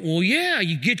conditional? Well, yeah,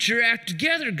 you get your act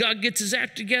together. God gets his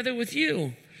act together with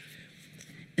you.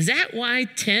 Is that why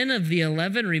 10 of the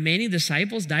 11 remaining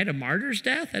disciples died a martyr's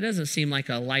death? That doesn't seem like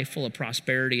a life full of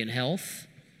prosperity and health.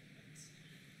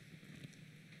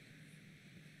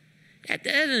 That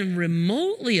doesn't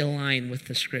remotely align with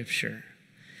the scripture.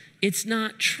 It's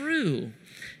not true.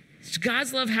 Does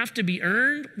God's love have to be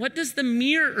earned? What does the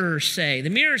mirror say?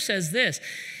 The mirror says this: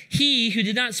 he who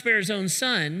did not spare his own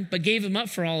son, but gave him up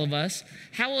for all of us,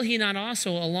 how will he not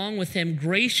also, along with him,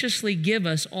 graciously give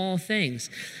us all things?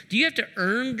 Do you have to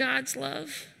earn God's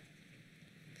love?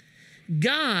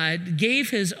 God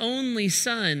gave his only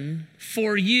son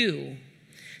for you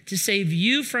to save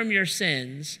you from your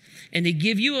sins and to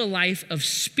give you a life of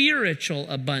spiritual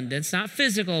abundance, not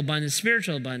physical abundance,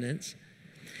 spiritual abundance.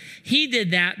 He did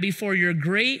that before your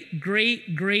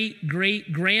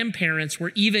great-great-great-great-grandparents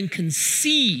were even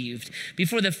conceived.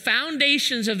 Before the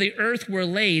foundations of the earth were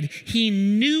laid, he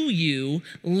knew you,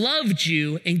 loved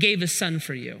you, and gave his son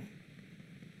for you.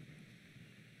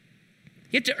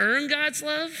 You have to earn God's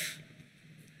love?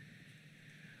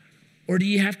 Or do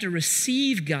you have to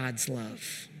receive God's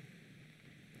love?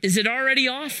 Is it already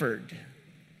offered?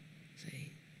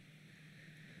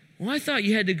 Well, I thought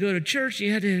you had to go to church.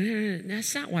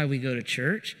 That's not why we go to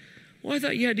church. Well, I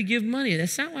thought you had to give money.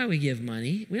 That's not why we give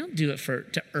money. We don't do it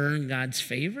to earn God's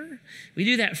favor. We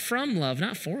do that from love,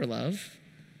 not for love.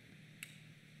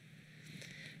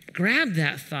 Grab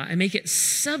that thought and make it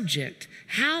subject.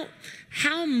 How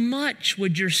much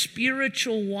would your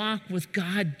spiritual walk with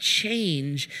God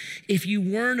change if you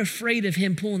weren't afraid of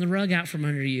him pulling the rug out from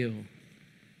under you?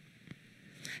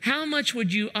 How much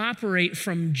would you operate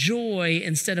from joy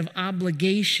instead of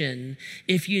obligation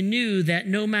if you knew that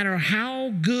no matter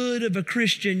how good of a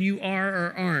Christian you are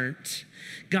or aren't,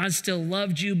 God still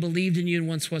loved you, believed in you, and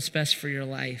wants what's best for your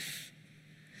life?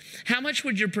 How much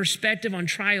would your perspective on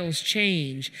trials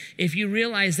change if you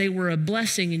realized they were a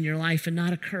blessing in your life and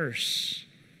not a curse?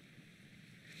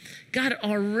 God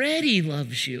already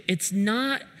loves you. It's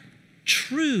not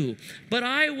true. But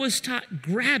I was taught,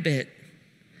 grab it.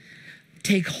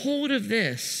 Take hold of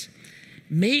this.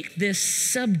 Make this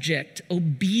subject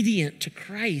obedient to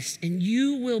Christ, and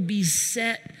you will be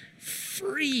set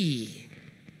free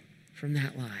from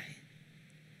that lie.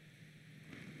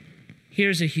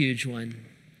 Here's a huge one.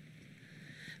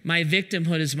 My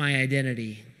victimhood is my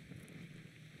identity.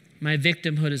 My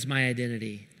victimhood is my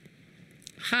identity.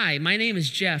 Hi, my name is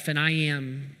Jeff, and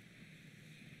I'm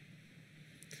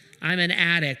an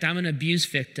addict. I'm an abuse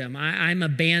victim. I'm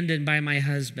abandoned by my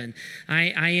husband.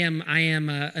 I am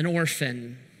an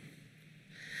orphan.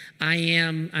 I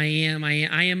am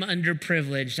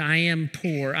underprivileged. I am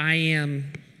poor. Hi,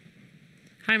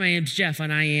 my name's Jeff,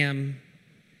 and I am.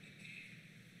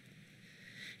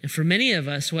 And for many of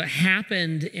us, what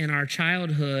happened in our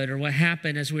childhood or what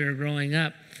happened as we were growing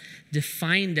up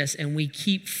defined us, and we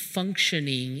keep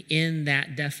functioning in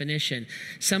that definition.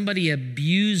 Somebody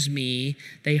abused me,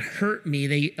 they hurt me,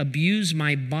 they abused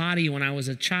my body when I was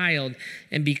a child,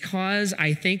 and because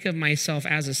I think of myself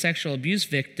as a sexual abuse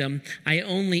victim, I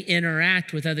only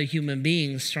interact with other human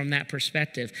beings from that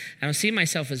perspective. I don't see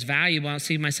myself as valuable, I don't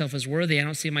see myself as worthy, I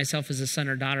don't see myself as a son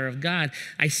or daughter of God.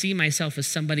 I see myself as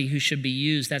somebody who should be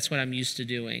used. That's what I'm used to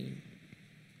doing.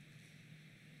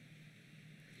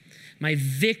 My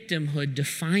victimhood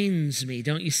defines me.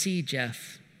 Don't you see,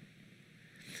 Jeff?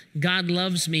 God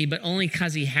loves me, but only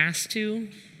because he has to.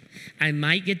 I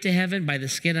might get to heaven by the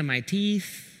skin of my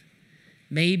teeth.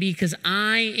 Maybe because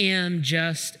I am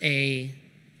just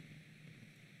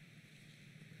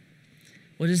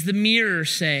what does the mirror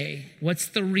say? What's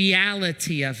the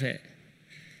reality of it?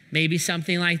 Maybe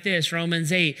something like this,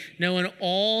 Romans 8, no, in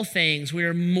all things we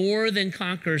are more than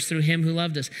conquerors through him who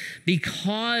loved us.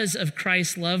 Because of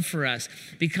Christ's love for us,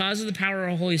 because of the power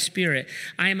of the Holy Spirit,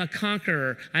 I am a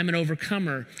conqueror, I'm an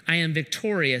overcomer, I am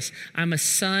victorious, I'm a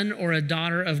son or a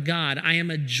daughter of God, I am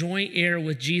a joint heir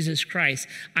with Jesus Christ,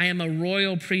 I am a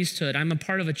royal priesthood, I'm a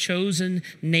part of a chosen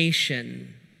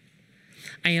nation.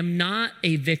 I am not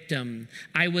a victim.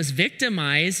 I was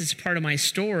victimized. It's part of my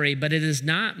story, but it is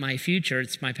not my future.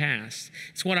 It's my past.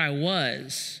 It's what I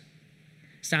was.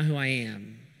 It's not who I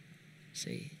am.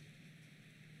 See?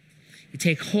 You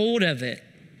take hold of it.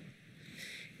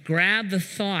 Grab the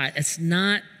thought. It's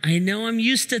not, I know I'm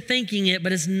used to thinking it,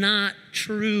 but it's not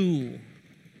true.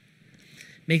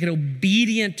 Make it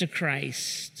obedient to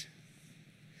Christ.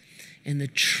 And the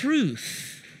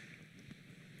truth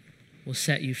will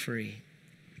set you free.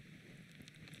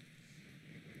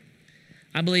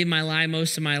 I believe my lie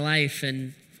most of my life,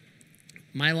 and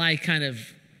my lie kind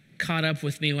of caught up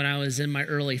with me when I was in my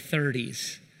early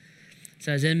 30s.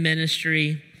 So I was in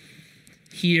ministry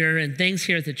here, and things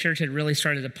here at the church had really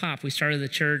started to pop. We started the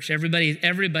church.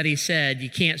 Everybody said, you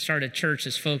can't start a church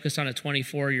that's focused on a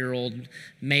 24-year-old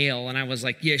male. And I was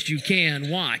like, yes, you can.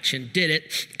 Watch. And did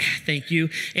it. Thank you.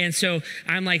 And so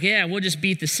I'm like, yeah, we'll just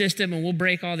beat the system and we'll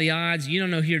break all the odds. You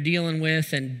don't know who you're dealing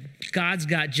with. And God's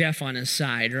got Jeff on his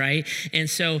side, right? And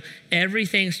so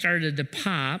everything started to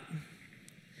pop.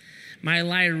 My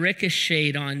lie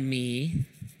ricocheted on me.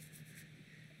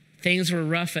 Things were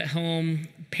rough at home.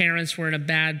 Parents were in a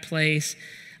bad place.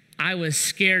 I was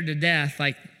scared to death,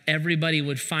 like everybody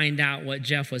would find out what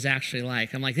Jeff was actually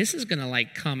like. I'm like, this is going to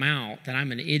come out that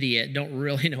I'm an idiot, don't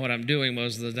really know what I'm doing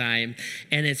most of the time,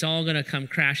 and it's all going to come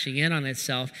crashing in on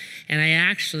itself. And I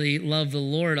actually love the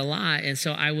Lord a lot, and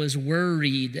so I was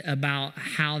worried about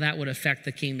how that would affect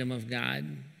the kingdom of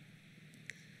God.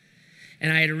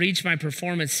 And I had reached my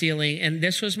performance ceiling, and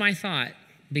this was my thought.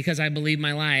 Because I believed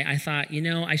my lie, I thought,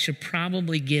 I should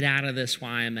probably get out of this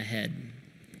while I'm ahead.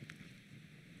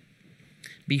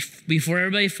 Before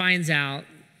everybody finds out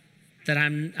that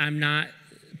I'm not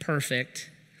perfect,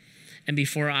 and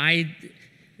before I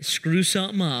screw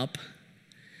something up,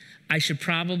 I should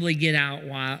probably get out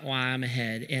while I'm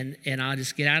ahead. And I'll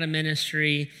just get out of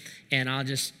ministry, and I'll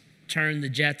just turn the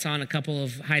jets on a couple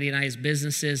of Heidi and I's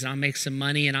businesses, and I'll make some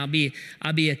money, and I'll be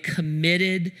a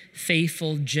committed,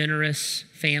 faithful, generous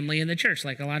family in the church,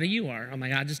 like a lot of you are. Oh my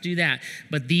God, just do that.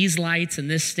 But these lights and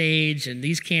this stage and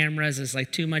these cameras is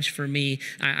like too much for me.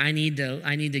 I need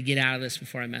to get out of this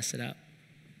before I mess it up.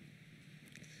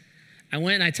 I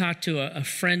went and I talked to a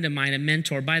friend of mine, a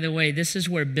mentor. By the way, this is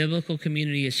where biblical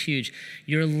community is huge.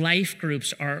 Your life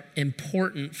groups are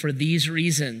important for these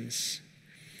reasons.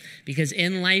 Because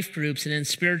in life groups and in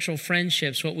spiritual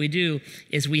friendships, what we do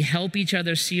is we help each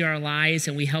other see our lies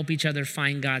and we help each other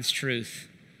find God's truth.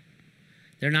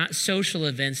 They're not social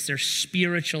events, they're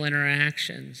spiritual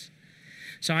interactions.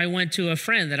 So I went to a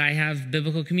friend that I have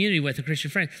biblical community with, a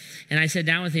Christian friend, and I sat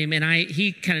down with him, and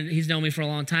he's known me for a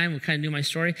long time, kind of knew my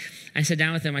story. I sat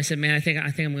down with him. I said, man, I think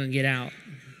I'm going to get out.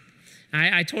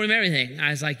 I told him everything. I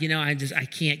was like, I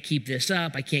can't keep this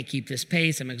up. I can't keep this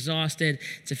pace. I'm exhausted.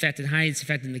 It's affecting Heidi. It's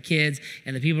affecting the kids.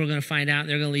 And the people are going to find out.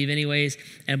 They're going to leave anyways.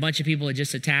 And a bunch of people had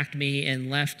just attacked me and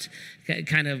left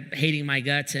kind of hating my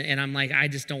guts. And I'm like, I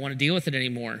just don't want to deal with it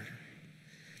anymore.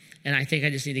 And I think I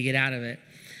just need to get out of it.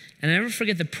 And I never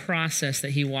forget the process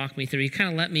that he walked me through. He kind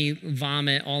of let me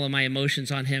vomit all of my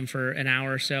emotions on him for an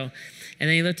hour or so. And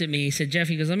then he looked at me. He said, Jeff,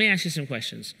 he goes, let me ask you some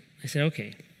questions. I said,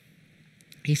 okay.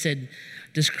 He said,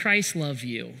 does Christ love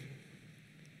you?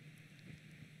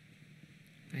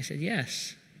 I said,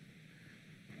 yes.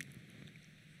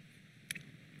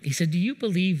 He said, do you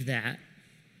believe that?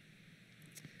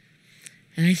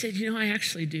 And I said, I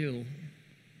actually do.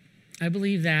 I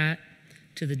believe that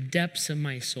to the depths of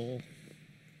my soul.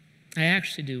 I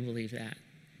actually do believe that.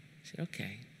 I said,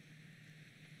 okay.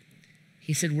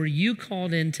 He said, were you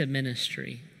called into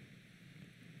ministry?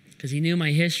 Because he knew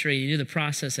my history, he knew the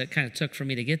process that kind of took for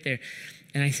me to get there.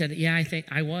 And I said, yeah, I think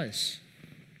I was.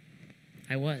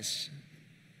 I was.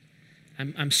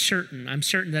 I'm certain. I'm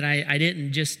certain that I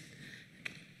didn't just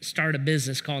start a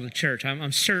business called a church.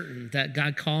 I'm certain that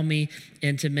God called me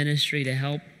into ministry to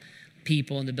help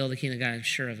people and to build the kingdom of God. I'm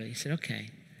sure of it. He said, okay.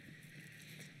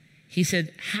 He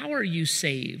said, how are you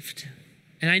saved?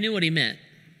 And I knew what he meant.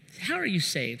 How are you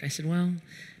saved? I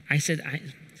said,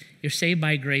 you're saved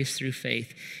by grace through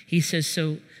faith. He says,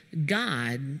 so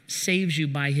God saves you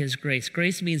by his grace.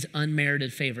 Grace means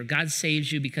unmerited favor. God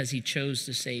saves you because he chose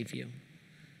to save you.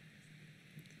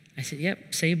 I said,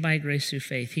 yep, saved by grace through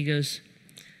faith. He goes,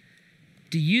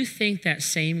 do you think that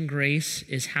same grace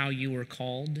is how you were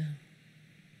called?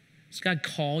 Does God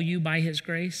call you by his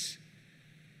grace?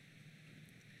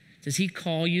 Does he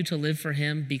call you to live for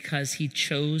him because he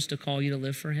chose to call you to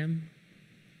live for him?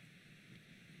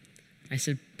 I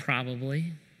said,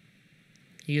 probably.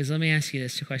 He goes, let me ask you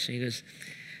this question. He goes,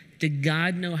 did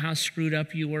God know how screwed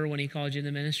up you were when he called you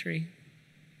into ministry?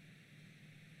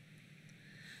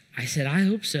 I said, I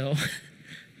hope so.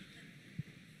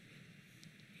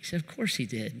 He said, of course he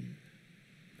did.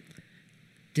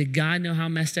 Did God know how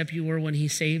messed up you were when he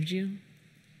saved you?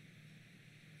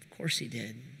 Of course he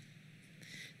did.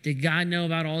 Did God know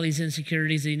about all these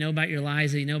insecurities? Did he know about your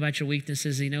lies? Did he know about your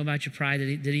weaknesses? Did he know about your pride?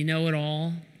 Did he know it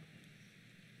all?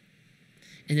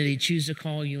 And did he choose to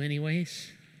call you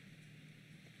anyways?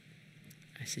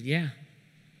 I said, yeah.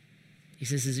 He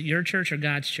says, is it your church or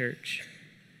God's church?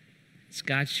 It's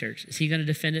God's church. Is he going to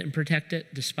defend it and protect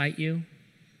it despite you?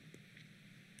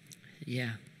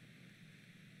 Yeah.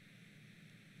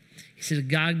 He said, did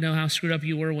God know how screwed up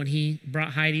you were when he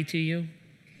brought Heidi to you?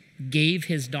 Gave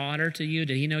his daughter to you?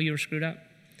 Did he know you were screwed up?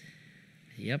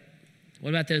 Yep. What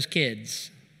about those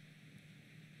kids?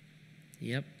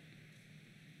 Yep.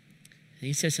 And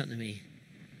he said something to me.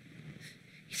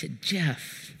 He said,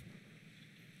 Jeff,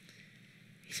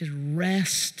 he said,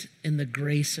 rest in the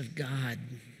grace of God.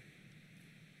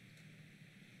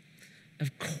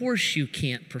 Of course you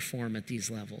can't perform at these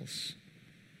levels.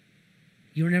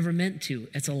 You were never meant to.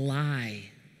 It's a lie.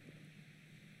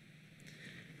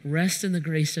 Rest in the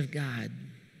grace of God.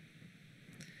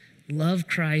 Love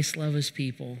Christ, love his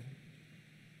people.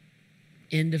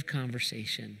 End of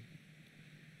conversation.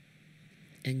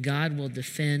 And God will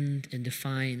defend and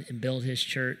define and build his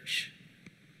church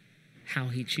how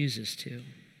he chooses to.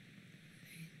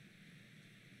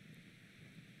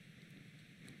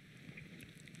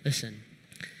 Listen,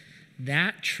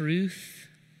 that truth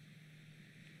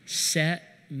set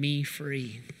me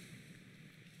free.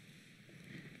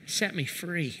 Set me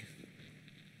free.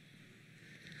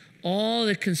 All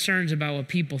the concerns about what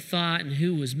people thought and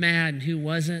who was mad and who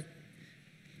wasn't,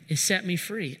 it set me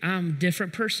free. I'm a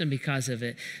different person because of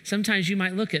it. Sometimes you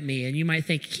might look at me and you might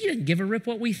think, he doesn't give a rip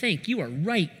what we think. You are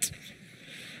right.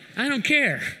 I don't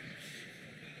care.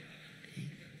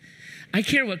 I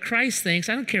care what Christ thinks.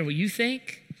 I don't care what you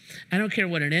think. I don't care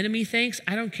what an enemy thinks.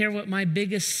 I don't care what my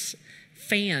biggest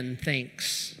fan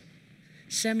thinks.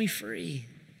 Set me free.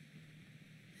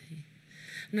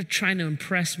 I'm not trying to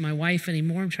impress my wife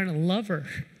anymore. I'm trying to love her.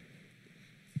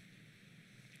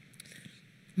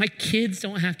 My kids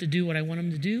don't have to do what I want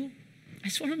them to do. I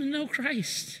just want them to know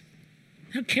Christ.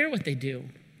 I don't care what they do.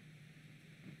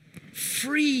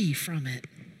 Free from it.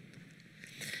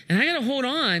 And I got to hold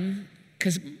on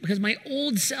because my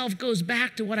old self goes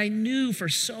back to what I knew for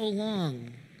so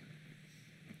long.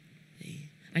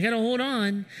 I got to hold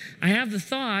on. I have the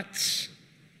thoughts.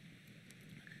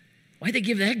 Why'd they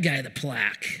give that guy the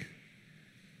plaque?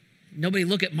 Nobody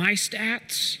look at my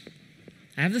stats?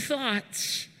 I have the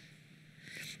thoughts.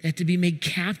 They have to be made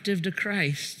captive to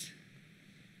Christ.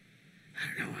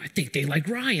 I don't know, I think they like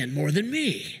Ryan more than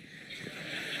me.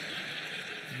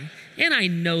 And I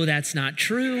know that's not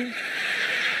true.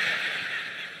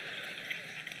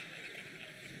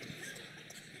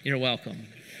 You're welcome.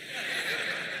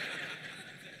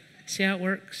 See how it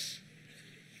works?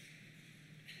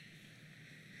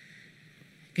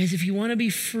 Guys, if you want to be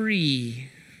free,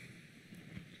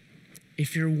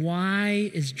 if your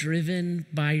why is driven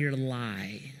by your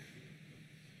lie,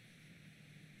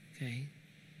 okay,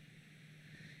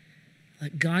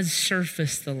 let God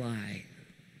surface the lie.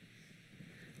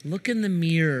 Look in the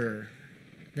mirror.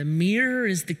 The mirror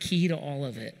is the key to all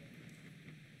of it.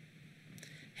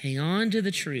 Hang on to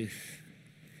the truth.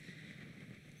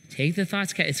 Take the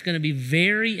thoughts. It's going to be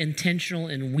very intentional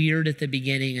and weird at the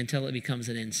beginning until it becomes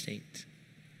an instinct.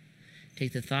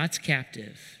 Take the thoughts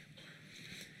captive.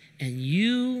 And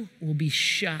you will be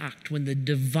shocked when the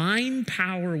divine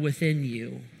power within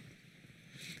you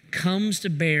comes to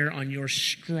bear on your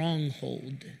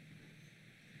stronghold,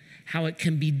 how it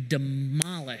can be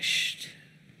demolished.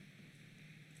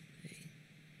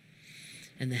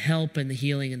 And the help and the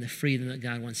healing and the freedom that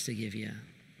God wants to give you.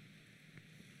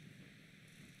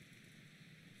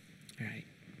 All right.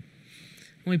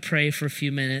 Let me pray for a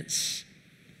few minutes.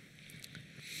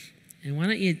 And why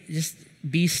don't you just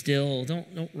be still.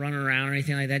 Don't run around or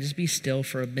anything like that. Just be still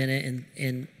for a minute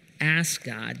and ask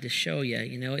God to show you.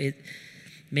 You know,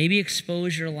 maybe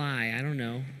expose your lie. I don't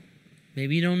know.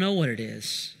 Maybe you don't know what it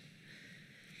is.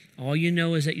 All you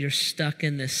know is that you're stuck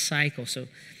in this cycle. So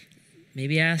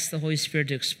maybe ask the Holy Spirit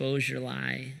to expose your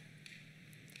lie.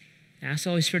 Ask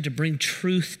the Holy Spirit to bring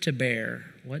truth to bear.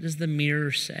 What does the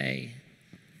mirror say?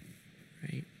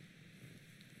 Right?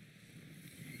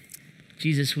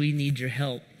 Jesus, we need your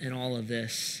help in all of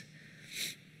this.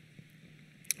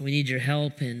 We need your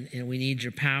help and we need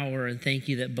your power, and thank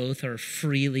you that both are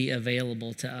freely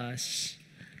available to us.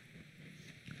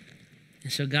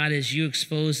 And so, God, as you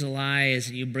expose the lies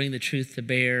and you bring the truth to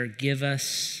bear, give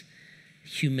us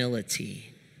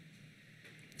humility.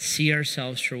 See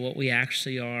ourselves for what we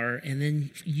actually are, and then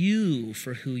you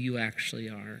for who you actually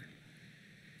are.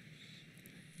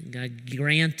 And God,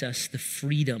 grant us the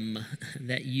freedom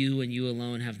that you and you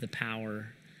alone have the power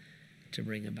to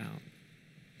bring about.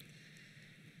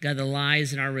 God, the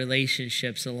lies in our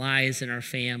relationships, the lies in our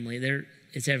family,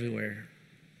 it's everywhere.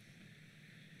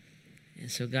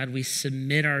 And so, God, we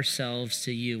submit ourselves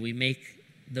to you. We make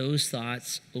those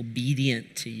thoughts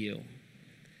obedient to you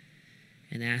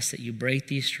and ask that you break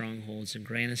these strongholds and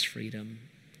grant us freedom.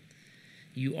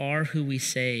 You are who we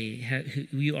say,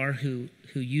 you are who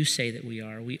you say that we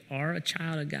are. We are a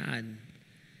child of God.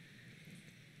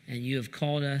 And you have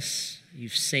called us,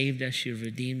 you've saved us, you've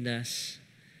redeemed us.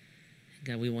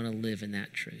 God, we want to live in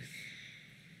that truth.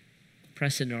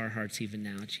 Press into our hearts even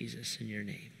now, Jesus, in your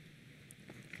name.